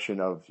direction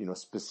of,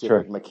 specific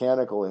Sure.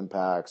 mechanical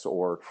impacts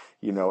or,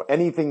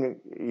 anything,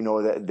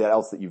 that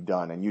else that you've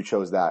done, and you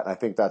chose that. And I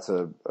think that's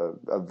a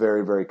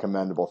very, very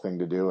commendable thing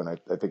to do. And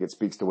I think it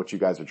speaks to what you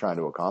guys are trying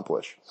to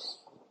accomplish.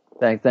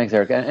 Thanks,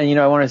 Eric. And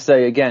I want to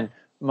say again,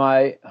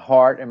 my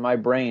heart and my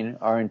brain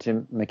are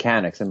into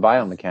mechanics and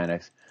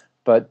biomechanics,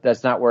 but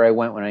that's not where I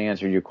went when I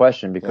answered your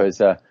question,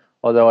 because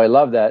although I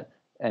love that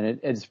and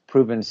it's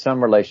proven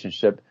some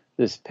relationship,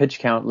 this pitch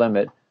count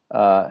limit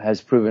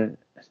has proven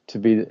to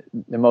be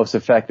the most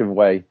effective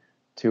way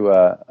to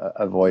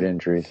avoid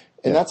injuries.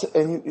 And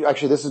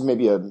actually this is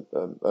maybe a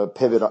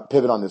pivot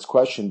on this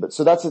question, but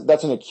so that's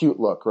an acute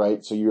look,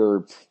 right? So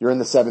you're in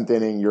the seventh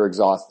inning, you're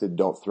exhausted,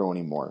 don't throw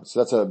anymore. So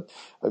that's a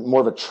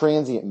more of a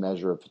transient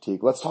measure of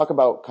fatigue. Let's talk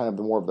about kind of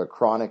more of the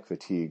chronic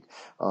fatigue.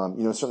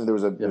 Certainly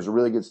there's a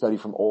really good study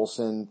from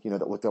Olson,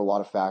 that looked at a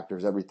lot of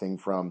factors, everything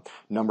from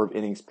number of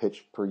innings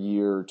pitched per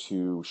year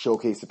to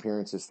showcase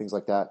appearances, things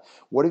like that.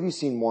 What have you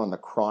seen more on the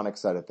chronic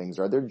side of things?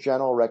 Are there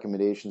general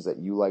recommendations that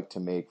you like to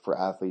make for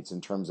athletes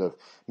in terms of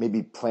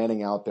maybe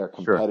planning out their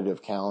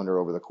competitive calendar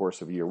over the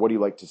course of a year? What do you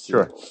like to see?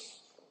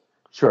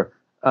 Sure.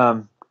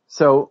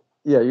 So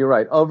yeah, you're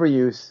right.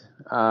 Overuse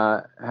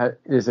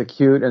is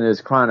acute and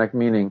is chronic,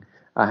 meaning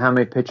how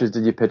many pitches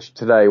did you pitch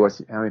today? What's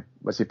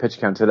your pitch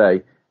count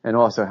today? And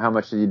also how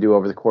much did you do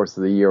over the course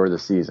of the year or the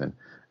season?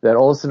 That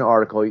Olson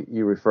article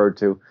you referred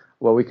to,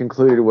 what we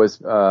concluded was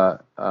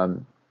the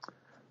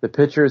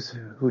pitchers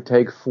who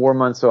take 4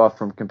 months off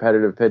from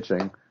competitive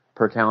pitching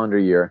per calendar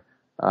year,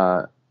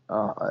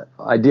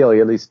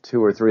 ideally at least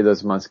 2 or 3 of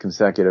those months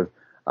consecutive,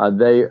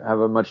 they have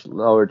a much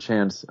lower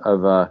chance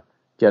of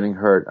getting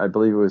hurt. I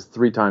believe it was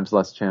 3 times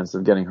less chance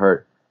of getting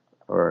hurt,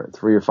 or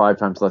 3 or 5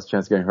 times less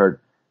chance of getting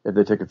hurt if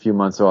they took a few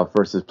months off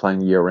versus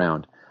playing year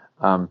round.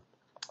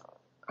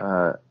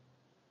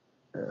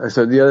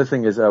 So the other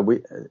thing is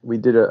we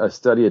did a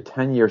study, a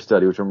 10-year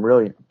study, which I'm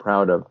really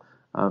proud of.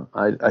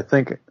 I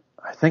think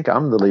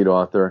I'm the lead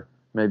author.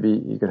 Maybe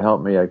you could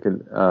help me. I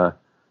could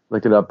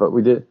look it up, but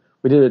we did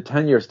a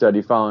 10-year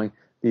study following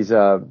these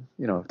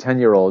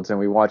 10-year-olds, and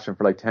we watched them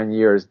for like 10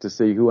 years to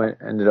see who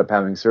ended up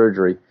having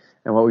surgery.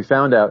 And what we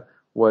found out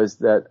was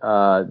that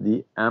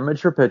the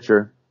amateur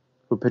pitcher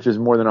who pitches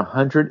more than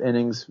 100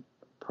 innings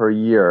per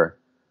year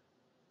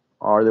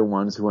are the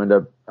ones who end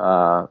up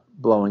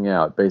blowing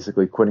out,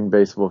 basically quitting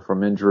baseball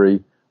from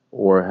injury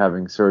or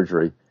having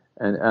surgery.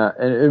 And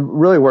it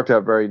really worked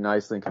out very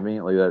nicely and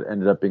conveniently that it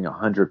ended up being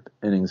 100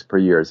 innings per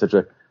year. Such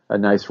a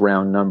nice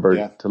round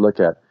number to look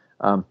at.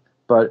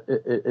 But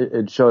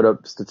it showed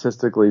up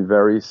statistically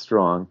very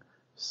strong.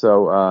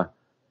 So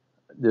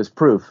there's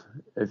proof.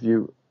 If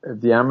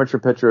the amateur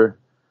pitcher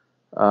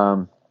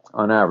on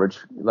average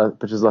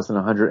pitches less than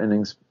 100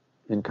 innings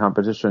in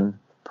competition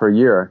per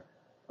year,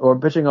 or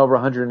pitching over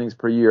 100 innings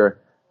per year,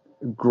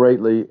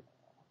 greatly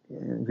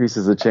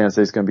increases the chance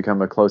that he's going to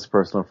become a close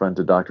personal friend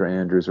to Dr.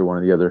 Andrews or one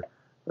of the other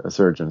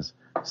surgeons.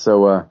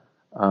 So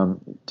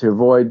to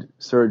avoid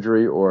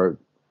surgery or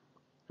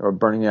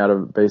burning out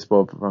of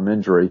baseball from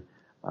injury,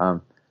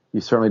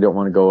 you certainly don't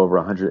want to go over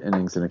 100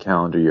 innings in a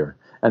calendar year.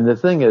 And the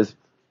thing is,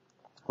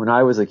 when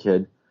I was a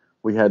kid,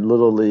 we had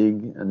Little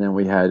League, and then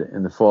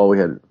in the fall we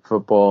had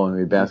football and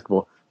we had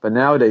basketball. But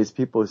nowadays,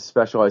 people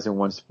specialize in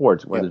one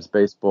sport, whether it's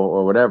baseball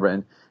or whatever.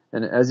 And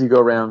as you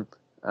go around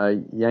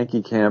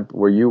Yankee camp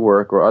where you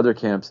work or other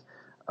camps,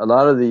 a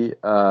lot of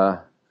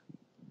the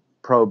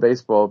pro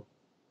baseball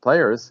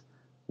players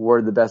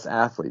were the best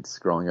athletes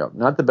growing up.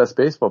 Not the best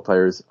baseball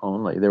players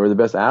only. They were the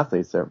best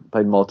athletes that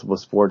played multiple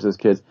sports as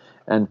kids.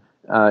 And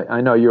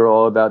I know you're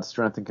all about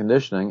strength and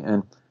conditioning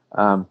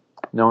and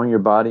knowing your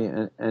body.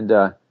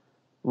 And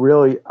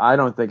really, I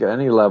don't think at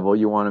any level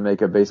you want to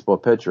make a baseball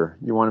pitcher.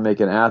 You want to make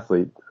an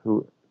athlete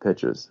who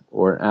pitches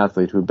or an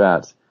athlete who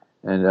bats.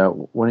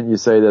 And wouldn't you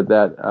say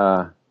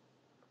that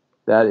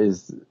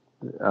is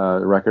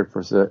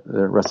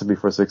the recipe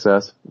for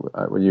success?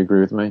 Would you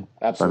agree with me?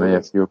 Absolutely. If I may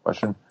ask you a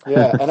question.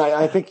 Yeah, and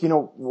I think,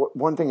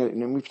 one thing,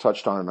 and we've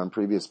touched on it on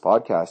previous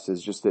podcasts,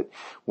 is just that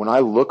when I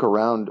look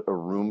around a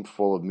room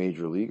full of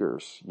major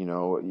leaguers,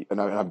 and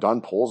I've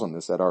done polls on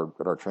this at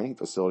our training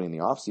facility in the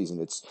off season,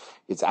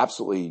 it's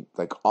absolutely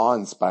like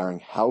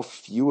awe-inspiring how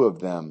few of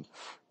them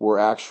were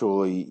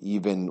actually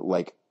even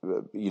like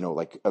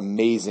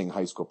amazing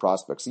high school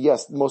prospects.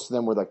 Yes, most of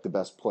them were like the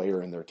best player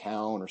in their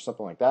town or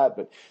something like that,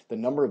 but the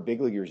number of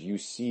big leaguers you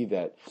see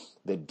that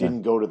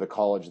didn't go to the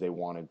college they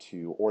wanted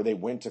to, or they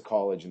went to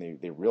college and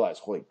they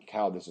realized, holy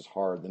cow, this is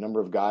hard. The number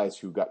of guys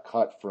who got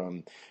cut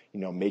from,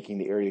 making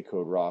the area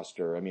code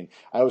roster. I mean,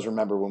 I always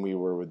remember when we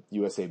were with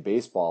USA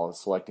Baseball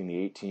selecting the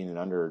 18 and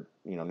under,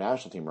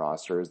 national team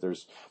rosters,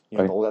 there's,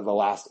 the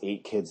last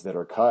 8 kids that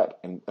are cut.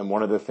 And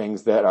one of the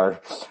things that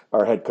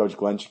our head coach,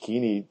 Glenn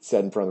Cicchini,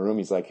 said in front of the room,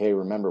 he's like, hey,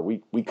 remember,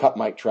 we cut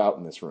Mike Trout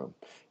in this room.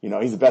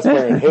 He's the best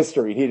player in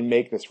history. He didn't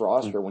make this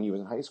roster when he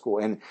was in high school.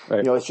 And,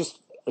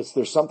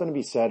 there's something to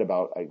be said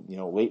about,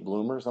 late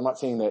bloomers. I'm not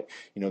saying that,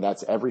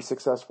 that's every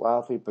successful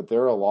athlete, but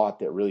there are a lot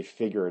that really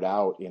figure it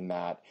out in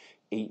that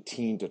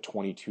 18 to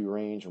 22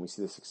 range, and we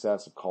see the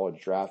success of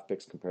college draft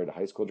picks compared to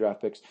high school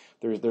draft picks.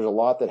 There's a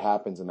lot that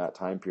happens in that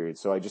time period.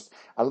 So I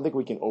don't think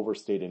we can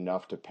overstate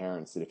enough to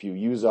parents that if you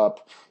use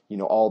up,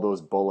 all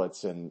those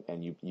bullets and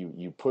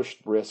you push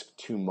risk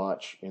too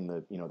much in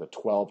the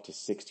 12 to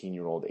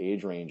 16-year-old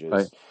age ranges,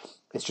 right.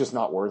 It's just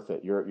not worth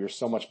it. You're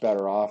so much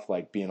better off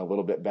like being a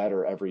little bit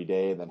better every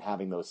day than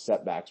having those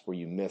setbacks where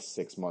you miss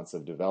 6 months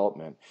of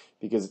development.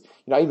 Because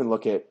I even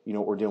look at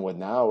what we're dealing with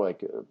now.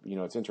 Like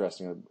it's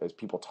interesting as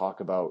people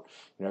talk about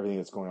everything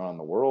that's going on in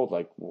the world.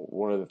 Like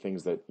one of the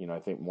things that I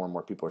think more and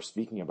more people are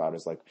speaking about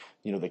is like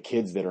the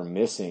kids that are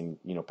missing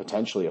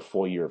potentially a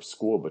full year of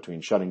school between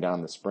shutting down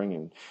in the spring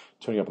and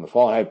turning up in the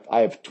fall. And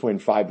I have twin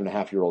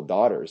 5.5-year-old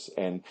daughters,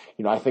 and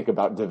I think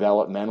about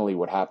developmentally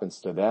what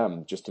happens to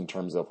them just in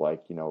terms of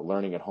like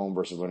learning at home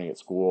versus learning at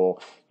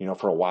school.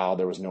 For a while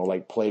there was no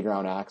like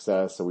playground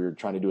access, so we were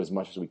trying to do as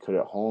much as we could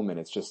at home, and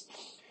it's just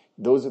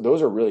those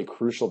are really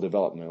crucial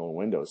developmental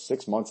windows.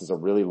 6 months is a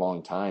really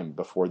long time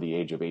before the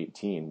age of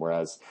 18,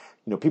 whereas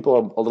people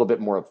are a little bit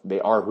more,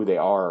 they are who they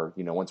are,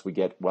 once we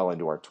get well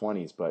into our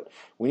 20s, but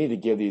we need to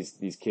give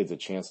these kids a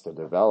chance to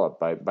develop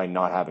by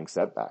not having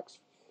setbacks.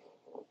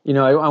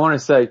 I want to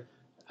say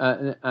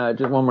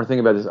just one more thing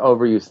about this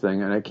overuse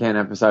thing, and I can't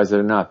emphasize it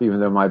enough, even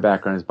though my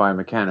background is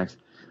biomechanics.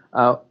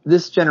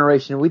 This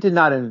generation, we did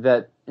not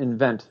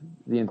invent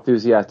the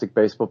enthusiastic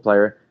baseball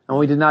player, and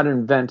we did not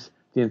invent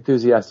the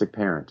enthusiastic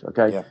parent,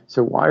 okay? Yeah.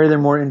 So why are there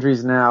more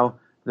injuries now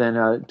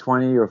than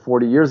 20 or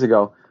 40 years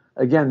ago?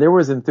 Again, there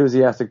was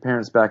enthusiastic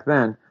parents back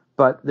then,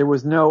 but there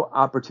was no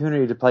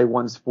opportunity to play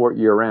one sport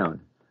year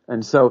round.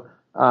 And so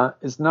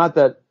it's not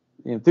that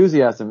the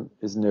enthusiasm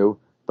is new,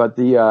 but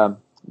the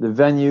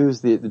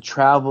venues, the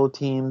travel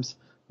teams,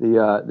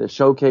 the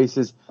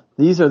showcases,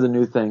 these are the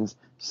new things.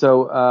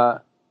 So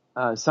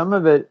some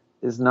of it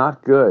is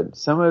not good.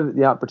 Some of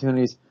the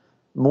opportunities,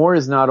 more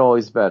is not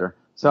always better.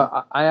 So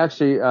I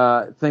actually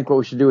think what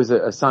we should do is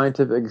a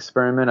scientific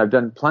experiment. I've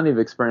done plenty of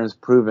experiments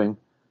proving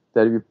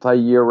that if you play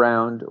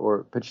year-round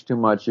or pitch too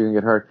much, you can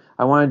get hurt.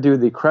 I want to do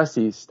the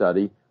Cressey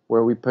study,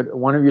 where we put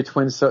one of your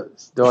twin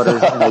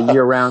daughters in a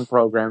year-round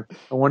program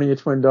and one of your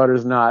twin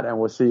daughters not, and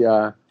we'll see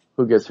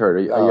who gets hurt.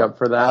 Are you up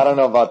for that? I don't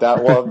know about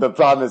that. Well, the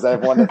problem is I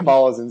have one that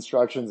follows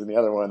instructions and the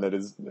other one that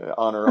is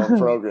on her own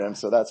program,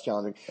 so that's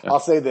challenging.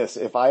 I'll say this.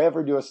 If I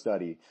ever do a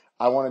study,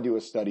 I want to do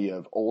a study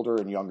of older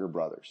and younger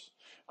brothers.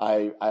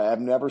 I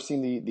have never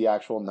seen the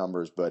actual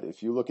numbers, but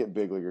if you look at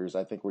big leaguers,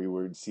 I think we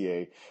would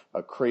see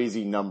a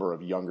crazy number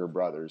of younger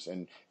brothers.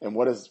 And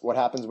what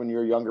happens when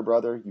you're a younger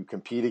brother? You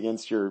compete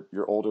against your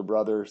older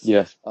brothers,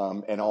 yes,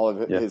 and all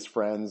of his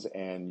friends,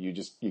 and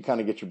you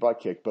kind of get your butt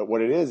kicked. But what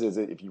it is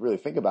if you really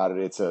think about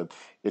it,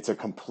 it's a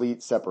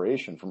complete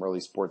separation from early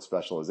sports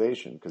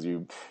specialization, because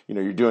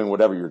you're doing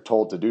whatever you're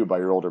told to do by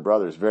your older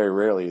brothers. Very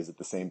rarely is it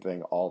the same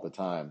thing all the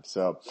time.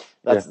 So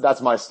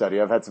that's my study.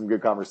 I've had some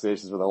good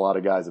conversations with a lot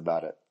of guys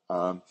about it.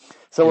 We're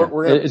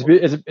gonna, I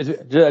just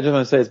want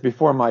to say it's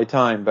before my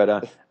time,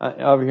 but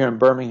over here in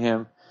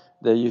Birmingham,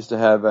 they used to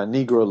have a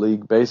Negro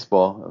League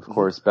baseball, of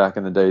course, back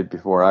in the day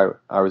before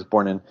I was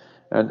born in,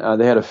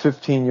 and they had a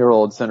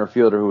 15-year-old center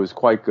fielder who was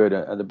quite good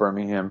at the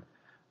Birmingham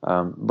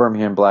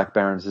Black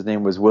Barons. His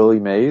name was Willie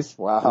Mays.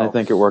 Wow. And I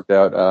think it worked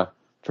out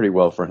pretty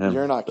well for him.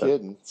 You're not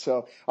kidding.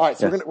 So, all right,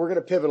 so we're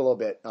gonna pivot a little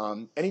bit.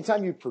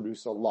 Anytime you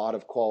produce a lot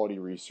of quality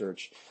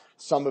research,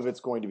 some of it's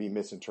going to be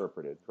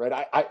misinterpreted,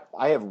 right?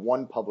 I have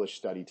one published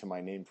study to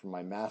my name from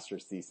my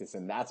master's thesis,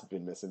 and that's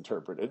been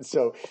misinterpreted.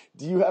 So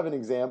do you have an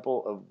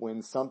example of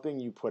when something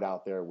you put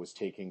out there was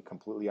taken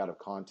completely out of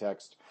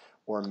context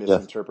or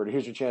misinterpreted?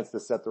 Here's your chance to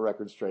set the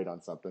record straight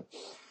on something.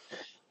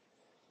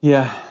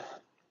 Yeah.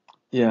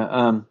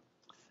 So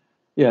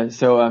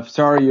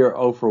sorry you're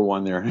 0 for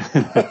 1 there.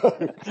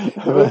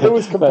 It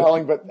was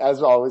compelling, but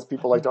as always,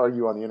 people like to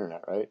argue on the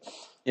internet, right?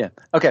 Yeah.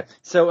 Okay.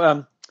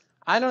 So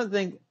I don't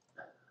think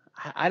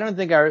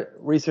our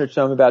research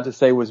I'm about to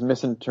say was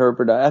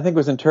misinterpreted. I think it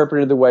was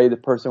interpreted the way the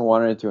person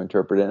wanted it to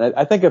interpret it. And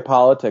I think in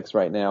politics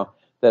right now,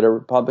 that a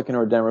Republican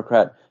or a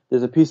Democrat,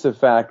 there's a piece of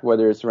fact,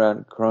 whether it's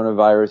around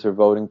coronavirus or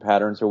voting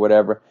patterns or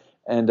whatever,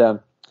 and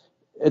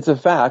it's a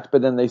fact,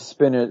 but then they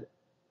spin it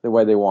the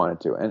way they want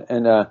it to.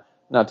 And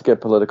not to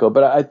get political,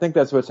 but I think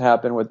that's what's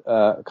happened with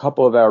a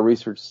couple of our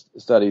research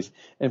studies.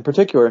 In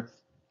particular,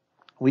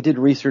 we did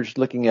research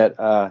looking at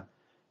the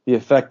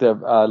effect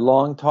of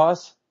long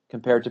toss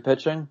compared to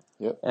pitching.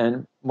 Yep.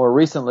 And more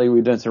recently,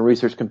 we've done some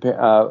research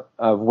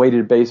of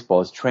weighted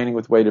baseballs, training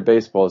with weighted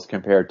baseballs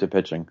compared to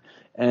pitching.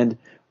 And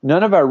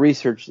none of our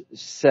research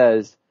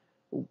says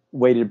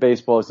weighted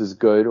baseballs is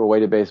good or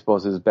weighted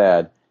baseballs is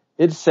bad.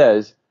 It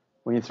says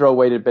when you throw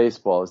weighted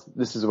baseballs,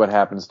 this is what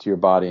happens to your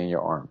body and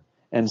your arm.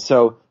 And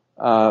so,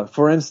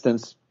 for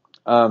instance,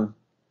 in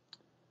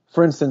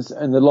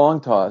the long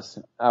toss,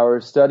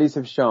 our studies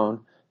have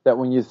shown that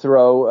when you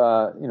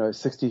throw,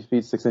 60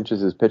 feet, 6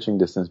 inches is pitching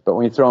distance, but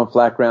when you throw on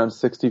flat ground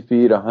 60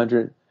 feet,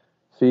 100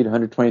 feet,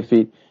 120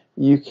 feet,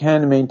 you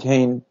can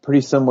maintain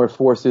pretty similar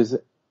forces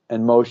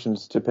and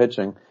motions to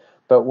pitching.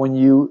 But when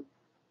you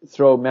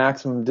throw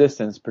maximum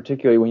distance,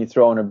 particularly when you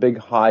throw on a big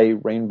high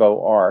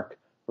rainbow arc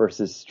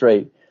versus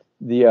straight,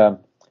 the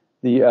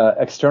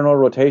external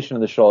rotation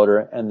of the shoulder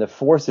and the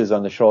forces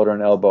on the shoulder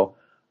and elbow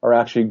are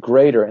actually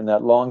greater in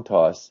that long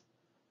toss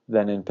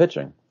than in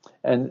pitching.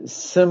 And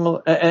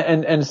so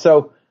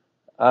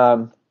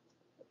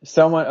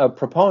a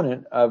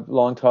proponent of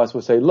long toss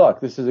will say, look,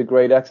 this is a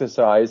great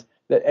exercise.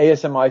 The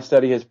ASMI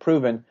study has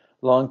proven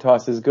long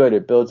toss is good.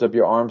 It builds up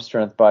your arm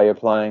strength by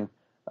allowing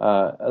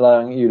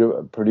you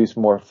to produce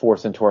more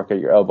force and torque at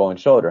your elbow and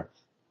shoulder.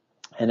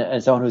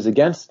 And someone who's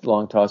against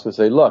long toss will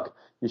say, look,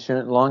 you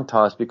shouldn't long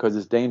toss because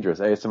it's dangerous.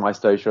 ASMI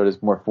study showed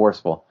it's more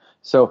forceful.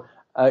 So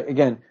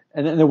again,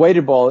 and then the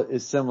weighted ball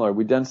is similar.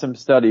 We've done some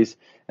studies,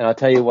 and I'll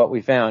tell you what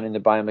we found in the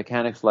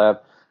biomechanics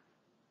lab.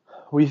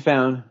 We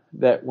found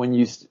that when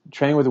you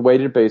train with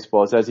weighted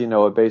baseballs, as you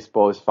know, a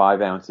baseball is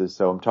 5 ounces.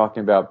 So I'm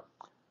talking about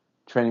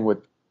training with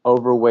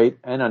overweight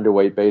and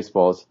underweight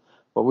baseballs.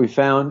 What we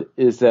found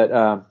is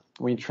that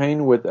when you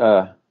train with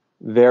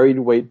varied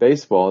weight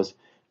baseballs,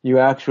 you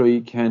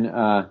actually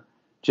can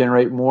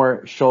generate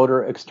more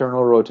shoulder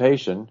external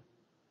rotation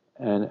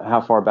and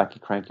how far back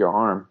you crank your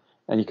arm.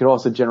 And you could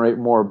also generate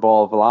more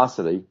ball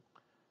velocity,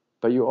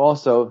 but you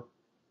also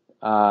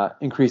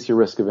increase your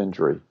risk of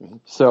injury. Mm-hmm.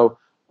 So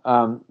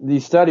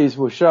these studies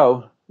will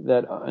show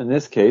that in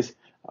this case,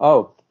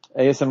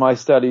 ASMI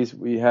studies,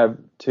 we have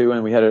 2,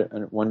 and we had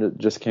one that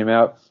just came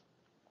out.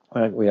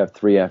 We have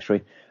 3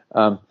 actually.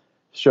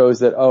 Shows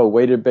that,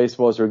 weighted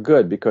baseballs are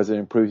good because it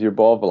improves your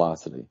ball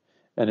velocity.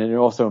 And it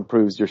also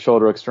improves your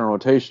shoulder external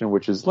rotation,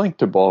 which is linked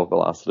to ball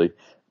velocity.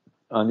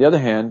 On the other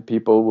hand,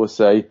 people will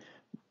say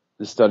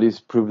the studies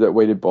prove that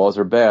weighted balls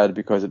are bad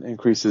because it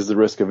increases the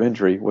risk of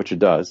injury, which it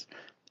does.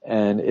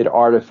 And it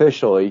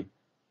artificially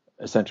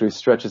essentially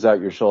stretches out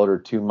your shoulder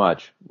too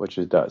much, which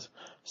it does.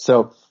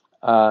 So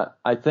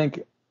I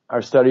think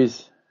our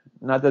studies,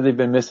 not that they've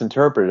been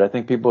misinterpreted, I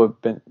think they've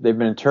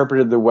been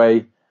interpreted the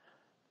way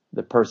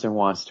the person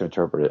wants to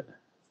interpret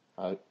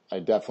it. I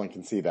definitely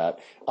can see that.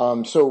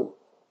 So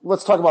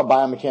let's talk about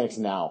biomechanics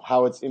now,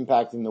 how it's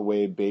impacting the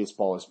way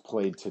baseball is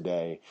played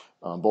today,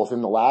 both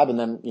in the lab and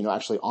then,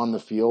 actually on the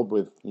field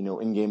with,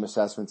 in-game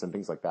assessments and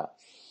things like that.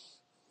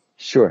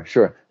 Sure.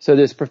 So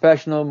there's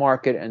professional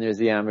market and there's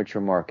the amateur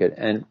market.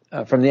 And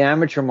from the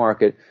amateur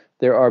market,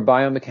 there are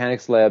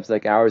biomechanics labs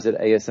like ours at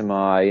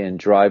ASMI and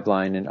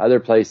Driveline and other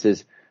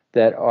places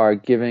that are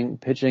giving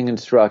pitching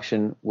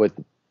instruction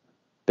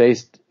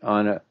based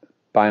on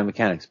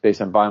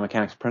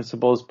biomechanics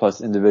principles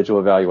plus individual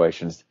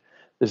evaluations.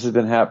 This has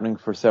been happening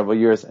for several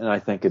years, and I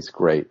think it's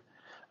great.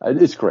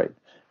 It's great.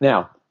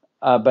 Now,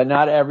 but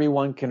not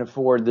everyone can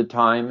afford the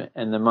time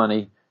and the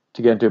money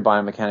to get into a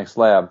biomechanics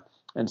lab.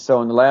 And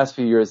so in the last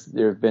few years,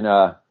 there have been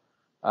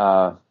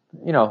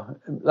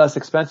less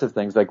expensive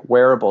things like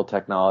wearable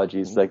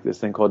technologies, like this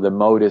thing called the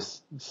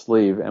MOTUS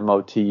sleeve,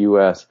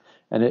 MOTUS,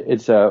 and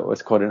it's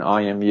what's called an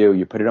IMU.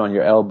 You put it on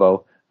your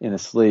elbow in a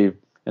sleeve,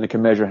 and it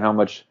can measure how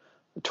much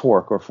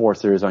torque or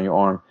force there is on your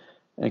arm,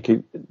 and it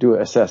can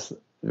assess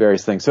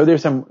various things. So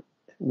there's some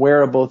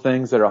wearable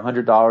things that are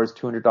 $100,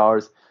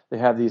 $200. They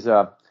have these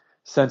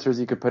sensors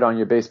you could put on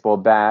your baseball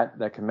bat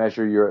that can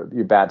measure your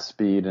bat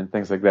speed and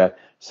things like that.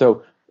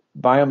 So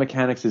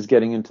biomechanics is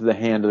getting into the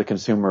hand of the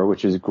consumer,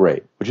 which is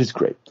great.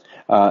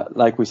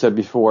 Like we said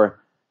before,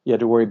 you had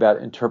to worry about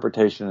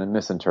interpretation and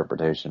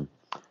misinterpretation.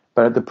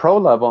 But at the pro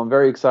level, I'm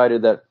very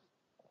excited that,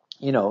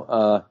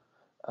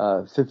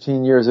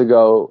 15 years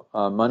ago,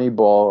 Moneyball,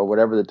 or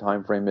whatever the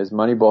time frame is,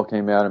 Moneyball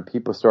came out and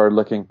people started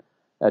looking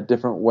at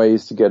different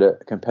ways to get a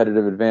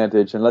competitive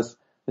advantage. And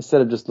instead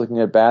of just looking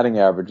at batting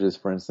averages,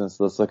 for instance,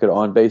 let's look at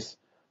on-base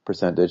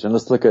percentage, and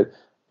let's look at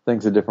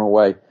things a different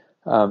way.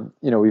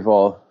 We've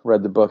all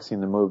read the book, seen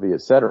the movie,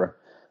 etc.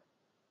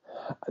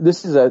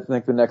 This is, I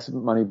think, the next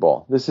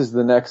Moneyball. This is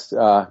the next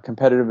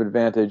competitive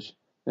advantage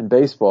in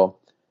baseball.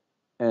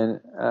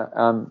 And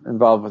I'm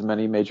involved with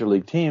many major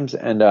league teams,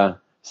 and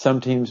some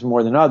teams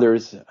more than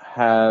others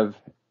have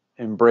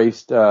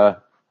embraced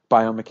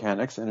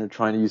biomechanics and are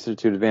trying to use it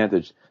to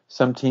advantage.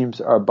 Some teams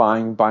are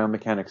buying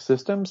biomechanics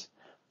systems.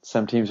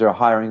 Some teams are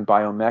hiring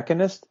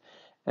biomechanists.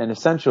 And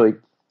essentially,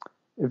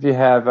 if you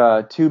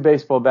have two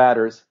baseball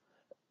batters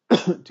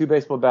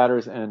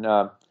and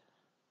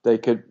their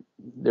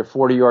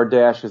 40-yard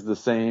dash is the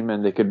same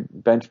and they could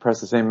bench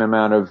press the same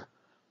amount of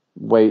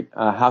weight,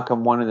 how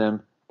come one of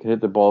them can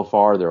hit the ball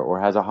farther or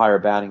has a higher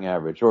batting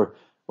average? Or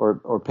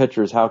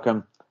pitchers, how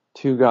come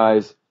two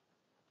guys,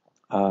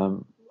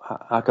 how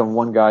come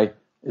one guy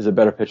is a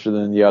better pitcher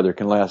than the other,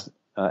 can last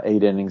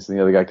 8 innings and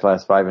the other guy can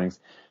last 5 innings?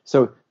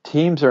 So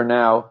teams are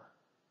now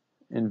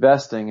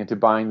investing into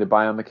buying the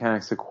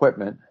biomechanics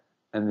equipment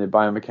and the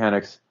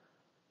biomechanics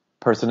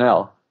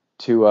personnel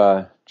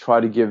to try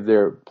to give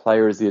their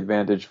players the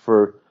advantage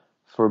for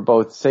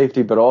both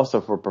safety but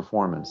also for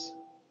performance.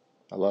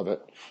 I love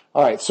it.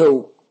 All right,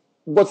 so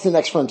what's the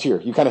next frontier?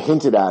 You kind of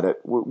hinted at it.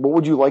 What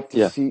would you like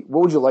to see?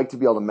 What would you like to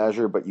be able to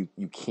measure but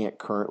you can't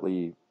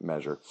currently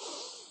measure?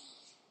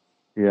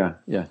 Yeah.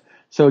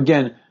 So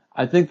again,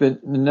 I think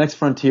that the next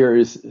frontier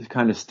is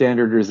kind of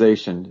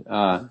standardization.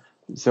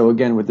 So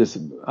again, with this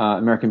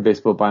American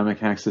Baseball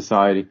Biomechanics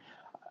Society,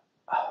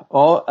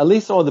 at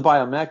least all the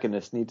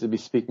biomechanists need to be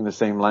speaking the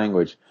same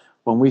language.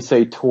 When we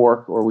say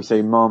torque or we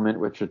say moment,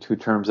 which are two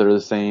terms that are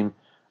the same,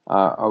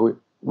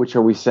 which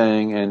are we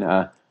saying,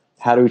 and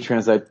how do we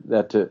translate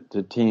that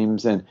to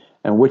teams, and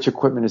which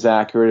equipment is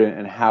accurate,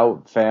 and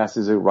how fast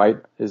is the right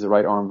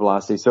arm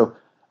velocity? So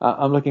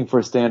I'm looking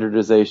for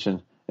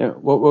standardization.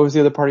 What was the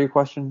other part of your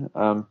question?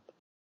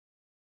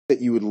 That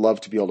you would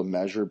love to be able to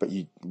measure, but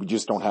we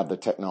just don't have the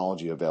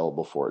technology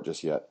available for it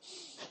just yet.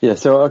 Yeah.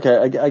 So okay,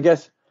 I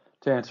guess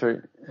to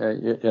answer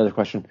your other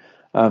question,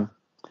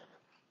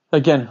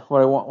 again,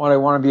 what I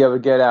want to be able to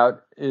get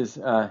out is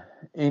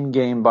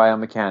in-game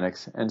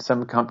biomechanics, and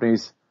some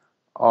companies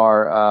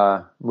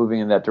are moving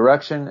in that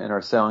direction and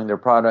are selling their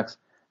products,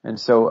 and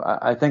so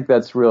I think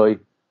that's really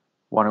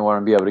what I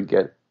want to be able to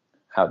get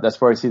out. That's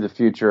where I see the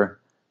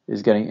future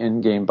is getting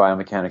in-game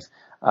biomechanics.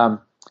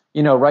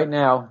 Right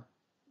now,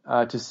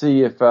 to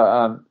see if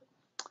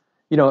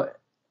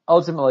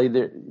ultimately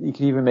you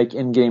can even make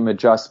in-game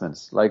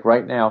adjustments. Like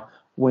right now,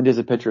 when does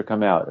a pitcher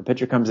come out? A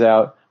pitcher comes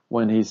out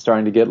when he's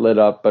starting to get lit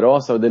up, but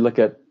also they look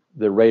at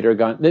the radar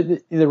gun.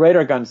 The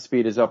radar gun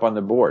speed is up on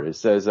the board. It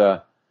says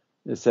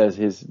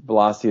his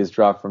velocity has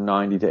dropped from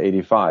 90 to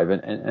 85,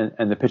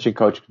 and the pitching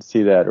coach can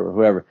see that, or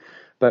whoever.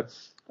 But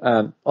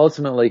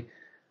ultimately,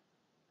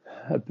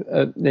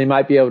 they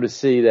might be able to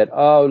see that,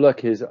 oh, look,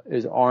 his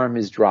arm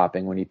is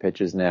dropping when he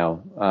pitches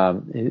now.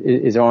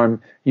 His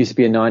arm used to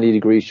be a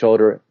 90-degree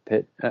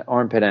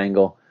armpit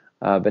angle,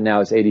 but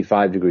now it's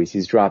 85 degrees.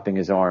 He's dropping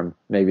his arm.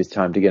 Maybe it's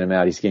time to get him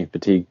out. He's getting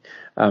fatigued.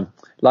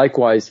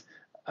 Likewise,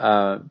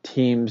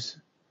 teams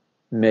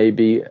may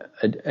be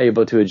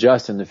able to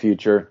adjust in the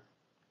future.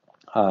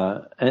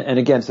 And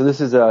again, so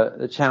this is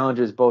the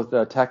challenges both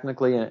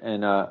technically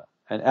and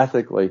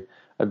ethically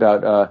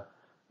about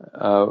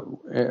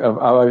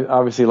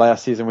obviously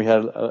last season we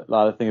had a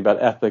lot of things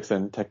about ethics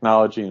and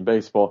technology in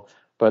baseball,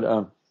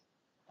 but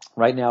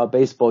right now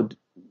baseball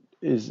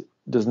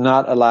does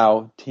not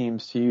allow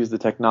teams to use the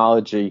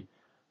technology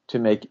to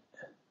make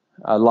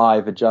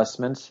live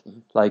adjustments.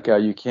 Like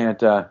you can't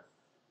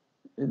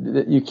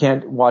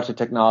watch a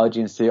technology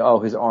and say, oh,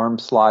 his arm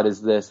slot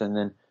is this, and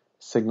then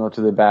signal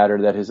to the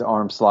batter that his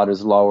arm slot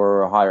is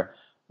lower or higher.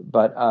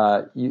 But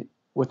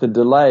with a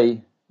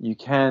delay, you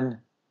can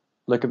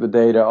look at the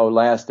data. Oh,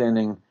 last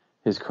inning,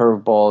 his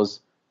curveballs,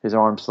 his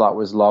arm slot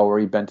was lower.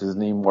 He bent his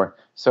knee more.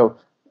 So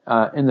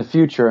in the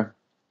future,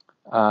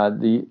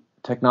 the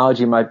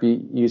technology might be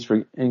used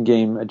for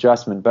in-game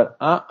adjustment. But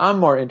I'm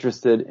more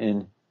interested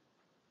in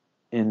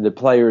the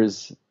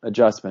player's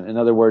adjustment. In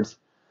other words,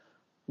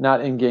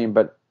 not in-game,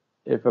 but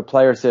if a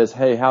player says,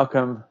 "Hey, how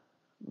come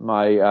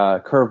my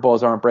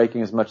curveballs aren't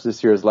breaking as much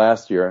this year as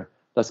last year?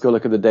 Let's go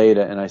look at the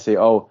data," and I say,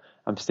 "Oh,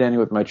 I'm standing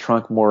with my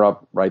trunk more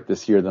upright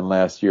this year than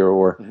last year,"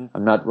 or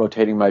 "I'm not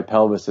rotating my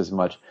pelvis as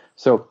much."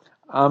 So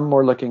I'm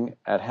more looking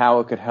at how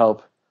it could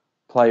help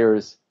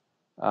players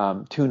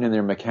tune in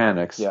their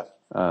mechanics.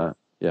 Yeah.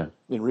 Yeah.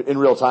 In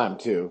real time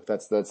too.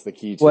 That's the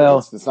key too. Well,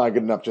 it's not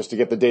good enough just to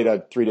get the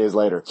data 3 days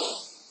later.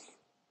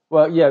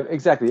 Well, yeah,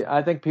 exactly.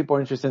 I think people are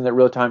interested in that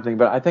real time thing,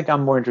 but I think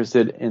I'm more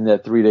interested in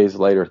that 3 days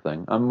later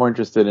thing. I'm more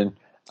interested in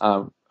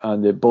the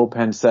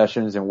bullpen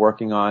sessions and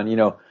working on,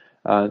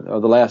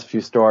 the last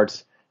few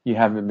starts. You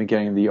haven't been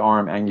getting the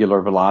arm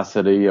angular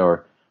velocity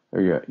or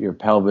your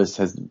pelvis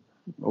has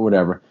or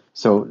whatever.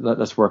 So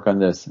let's work on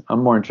this.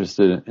 I'm more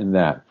interested in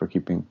that for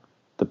keeping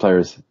the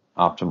players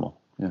optimal.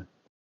 Yeah.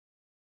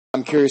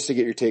 I'm curious to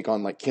get your take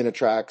on like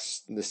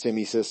Kinetrax, the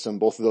Simi system.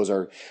 Both of those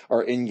are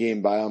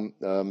in-game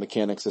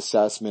biomechanics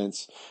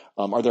assessments.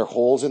 Are there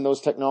holes in those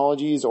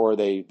technologies, or are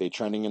they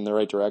trending in the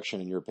right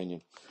direction in your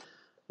opinion?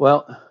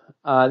 Well,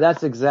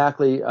 that's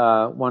exactly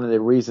one of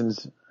the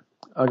reasons.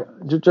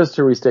 Just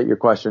to restate your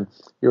question,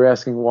 you're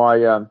asking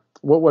why.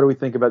 What do we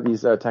think about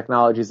these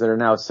technologies that are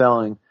now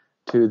selling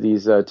to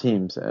these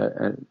teams?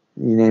 And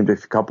you named a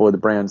couple of the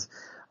brands.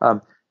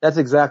 That's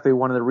exactly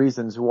one of the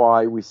reasons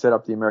why we set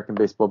up the American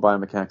Baseball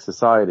Biomechanics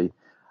Society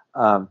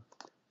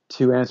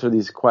to answer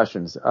these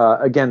questions.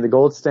 Again, the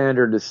gold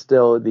standard is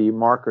still the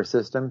marker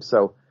system.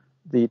 So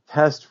the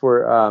test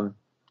for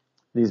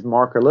these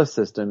markerless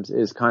systems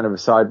is kind of a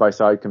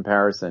side-by-side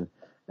comparison.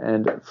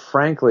 And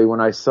frankly, when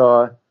I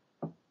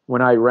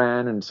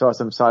ran and saw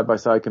some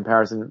side-by-side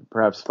comparison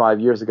perhaps 5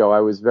 years ago,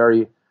 I was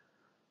very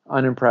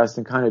unimpressed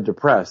and kind of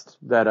depressed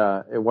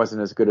that it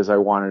wasn't as good as I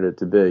wanted it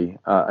to be.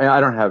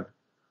 I don't have,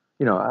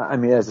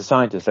 as a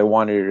scientist, I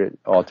wanted it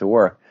all to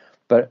work.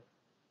 But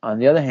on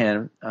the other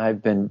hand,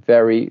 I've been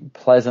very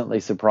pleasantly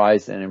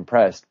surprised and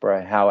impressed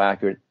by how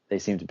accurate they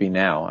seem to be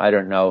now. I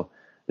don't know.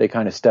 They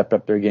kind of stepped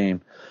up their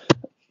game.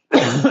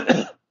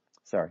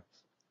 Sorry.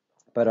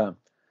 But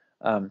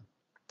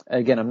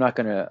again, I'm not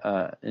going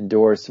to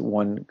endorse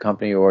one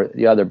company or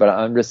the other, but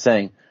I'm just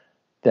saying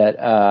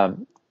that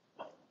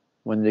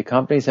when the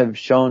companies have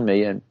shown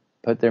me and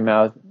put their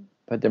money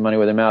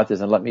where their mouth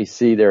is and let me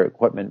see their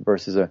equipment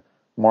versus a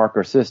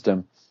marker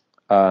system,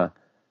 I'm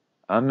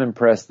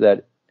impressed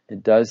that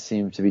it does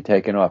seem to be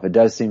taking off. It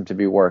does seem to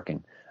be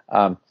working.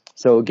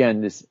 So again,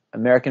 this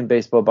American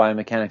Baseball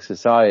Biomechanics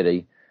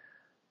Society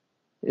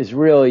is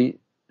really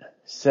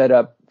set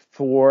up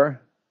for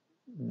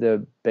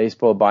the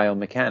baseball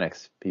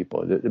biomechanics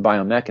people, the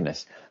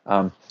biomechanists.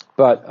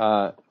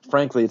 But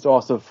frankly, it's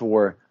also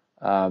for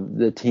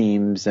the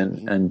teams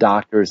and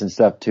doctors and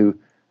stuff to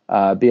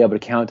be able to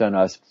count on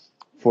us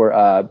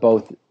for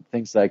both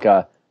things like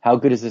how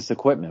good is this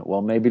equipment?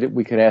 Well, maybe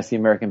we could ask the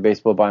American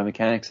Baseball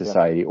Biomechanics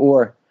Society.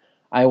 Or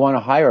I want to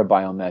hire a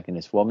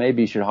biomechanist. Well,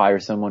 maybe you should hire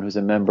someone who's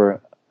a member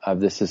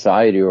of the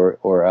society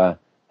or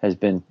has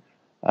been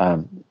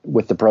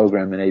with the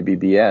program in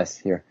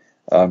ABBS here.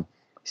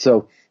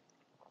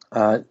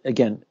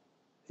 Again,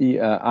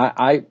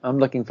 I'm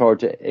looking forward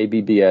to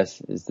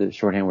ABBS is the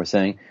shorthand we're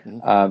saying,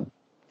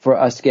 for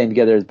us getting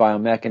together as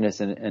biomechanists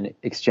and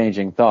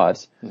exchanging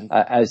thoughts,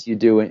 as you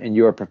do in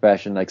your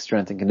profession, like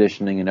strength and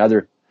conditioning, and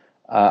other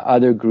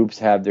groups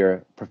have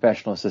their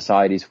professional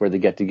societies where they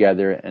get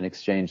together and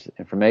exchange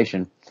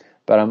information.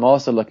 But I'm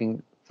also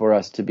looking for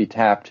us to be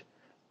tapped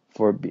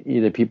for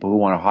either people who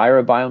want to hire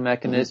a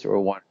biomechanist or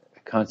want a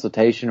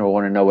consultation or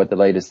want to know what the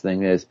latest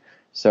thing is.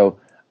 So,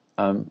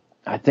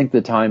 I think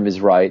the time is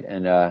right,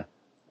 and there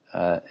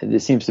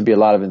seems to be a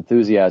lot of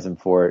enthusiasm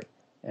for it,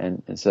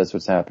 and so that's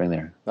what's happening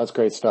there. That's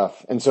great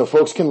stuff. And so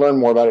folks can learn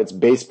more about it. It's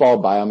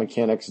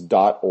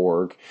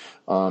baseballbiomechanics.org.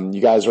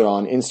 You guys are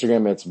on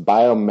Instagram. It's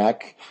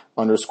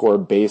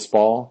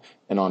biomech_baseball.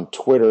 And on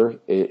Twitter,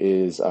 it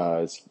is,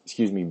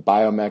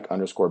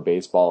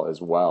 biomech_baseball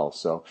as well.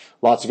 So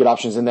lots of good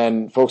options. And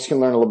then folks can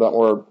learn a little bit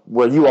more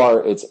where you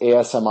are. It's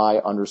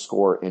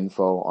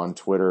ASMI_info on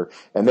Twitter.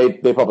 And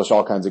they publish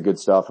all kinds of good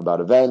stuff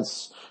about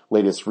events,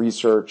 latest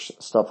research,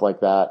 stuff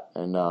like that.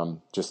 And,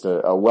 just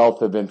a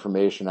wealth of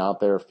information out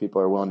there if people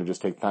are willing to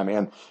just take time.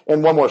 And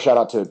one more shout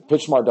out to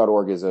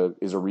pitchsmart.org is a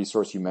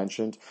resource you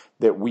mentioned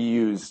that we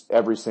use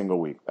every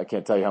single week. I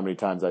can't tell you how many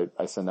times I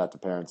send that to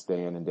parents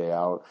day in and day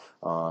out.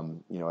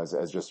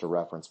 As just a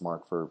reference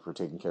mark for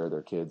taking care of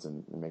their kids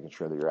and making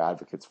sure that you're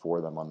advocates for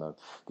them on the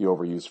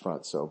overuse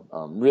front. So,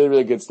 really,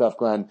 really good stuff,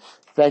 Glenn.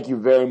 Thank you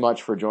very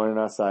much for joining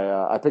us.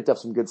 I picked up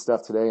some good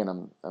stuff today,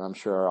 and I'm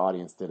sure our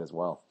audience did as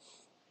well.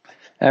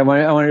 I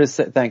wanted to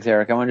say, thanks,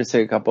 Eric. I wanted to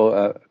say a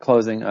couple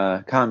closing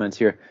comments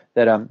here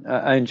that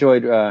I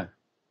enjoyed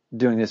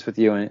doing this with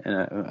you, and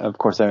of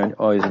course I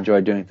always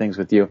enjoy doing things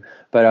with you.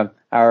 But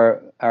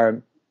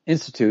our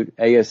institute,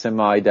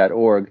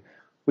 ASMI.org,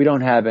 we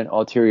don't have an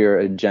ulterior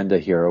agenda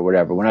here or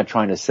whatever. We're not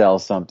trying to sell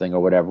something or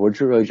whatever. We're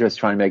really just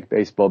trying to make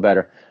baseball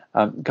better.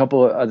 A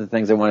couple of other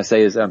things I want to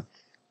say is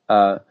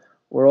we're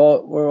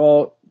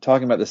all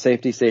talking about the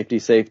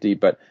safety,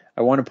 but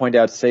I want to point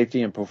out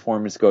safety and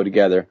performance go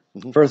together.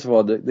 First of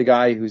all, the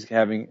guy who's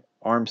having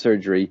arm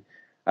surgery,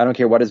 I don't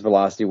care what his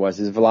velocity was.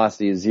 His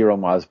velocity is 0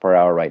 miles per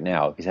hour right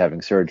now. He's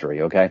having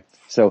surgery, okay?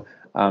 So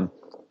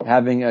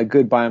having a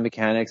good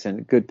biomechanics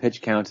and good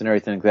pitch counts and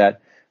everything like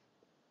that,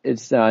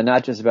 it's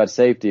not just about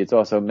safety. It's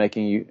also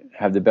making you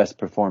have the best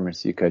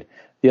performance you could.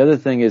 The other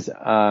thing is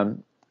a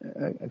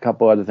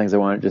couple other things I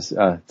want to just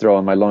throw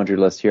on my laundry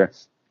list here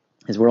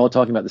is we're all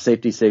talking about the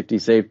safety,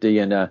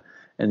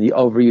 and the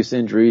overuse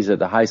injuries at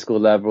the high school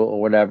level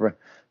or whatever.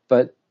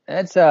 But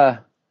that's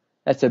a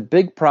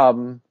big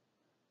problem,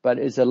 but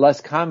it's a less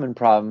common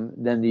problem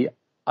than the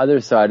other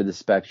side of the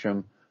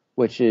spectrum,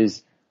 which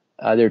is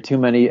there are too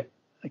many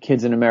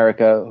kids in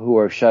America who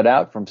are shut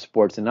out from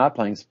sports and not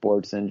playing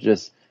sports and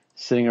just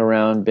sitting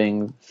around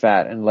being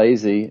fat and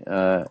lazy,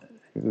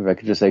 if I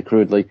could just say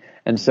crudely.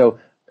 And so,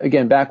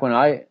 again, back when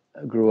I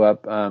grew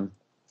up,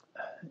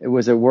 it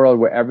was a world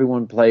where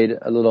everyone played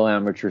a little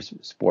amateur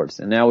sports.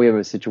 And now we have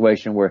a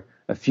situation where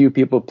a few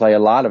people play a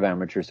lot of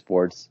amateur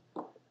sports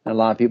and a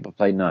lot of people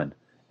play none.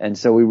 And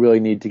so we really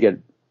need to get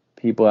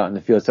people out in the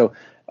field. So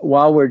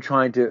while we're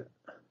trying to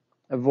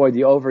avoid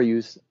the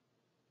overuse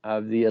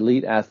of the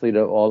elite athlete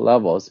at all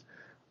levels,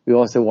 we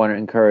also want to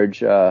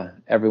encourage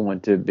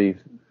everyone to be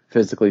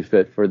physically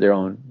fit for their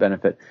own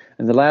benefit.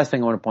 And the last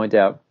thing I want to point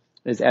out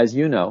is, as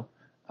you know,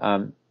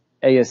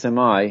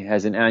 ASMI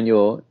has an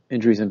annual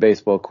injuries in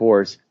baseball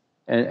course,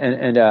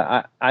 and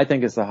I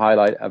think it's the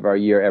highlight of our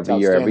year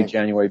every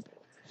January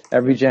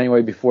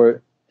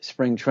before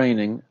spring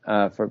training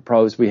for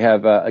pros. We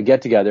have a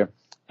get together,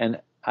 and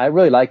I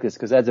really like this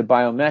because as a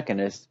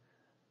biomechanist,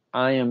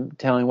 I am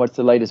telling what's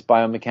the latest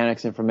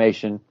biomechanics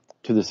information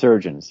to the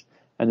surgeons,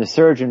 and the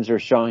surgeons are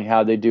showing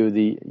how they do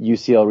the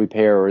UCL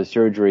repair or the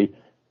surgery,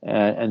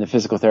 and the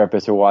physical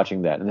therapists are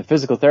watching that, and the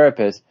physical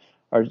therapists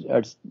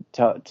are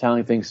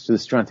telling things to the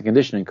strength and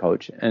conditioning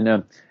coach.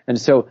 And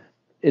so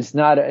it's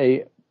not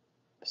a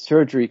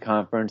surgery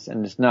conference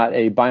and it's not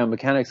a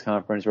biomechanics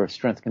conference or a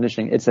strength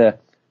conditioning. It's a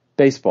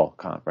baseball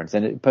conference,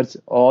 and it puts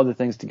all the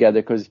things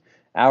together because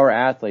our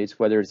athletes,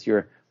 whether it's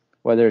your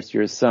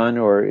son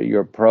or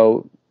your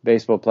pro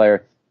baseball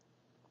player,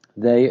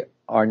 they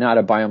are not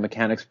a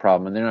biomechanics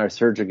problem and they're not a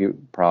surgery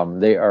problem.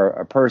 They are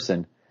a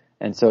person.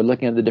 And so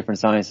looking at the different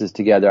sciences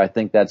together, I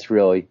think that's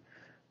really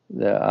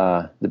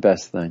the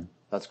best thing.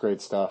 That's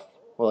great stuff.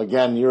 Well,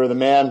 again, you're the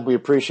man. We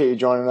appreciate you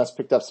joining us.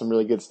 Picked up some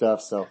really good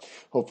stuff. So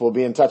hopefully we'll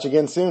be in touch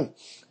again soon.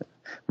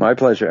 My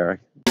pleasure, Eric.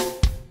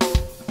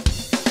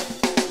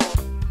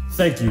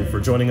 Thank you for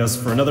joining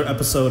us for another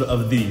episode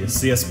of the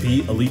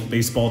CSP Elite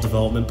Baseball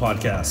Development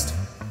Podcast.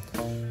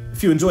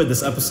 If you enjoyed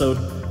this episode,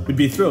 we'd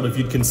be thrilled if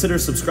you'd consider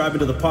subscribing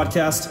to the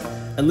podcast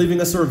and leaving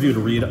us a review to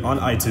read on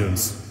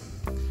iTunes.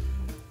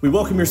 We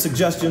welcome your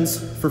suggestions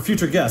for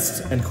future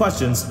guests and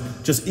questions.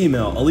 Just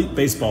email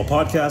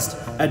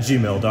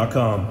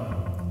elitebaseballpodcast@gmail.com.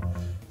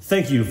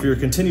 Thank you for your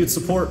continued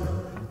support,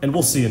 and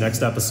we'll see you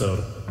next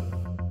episode.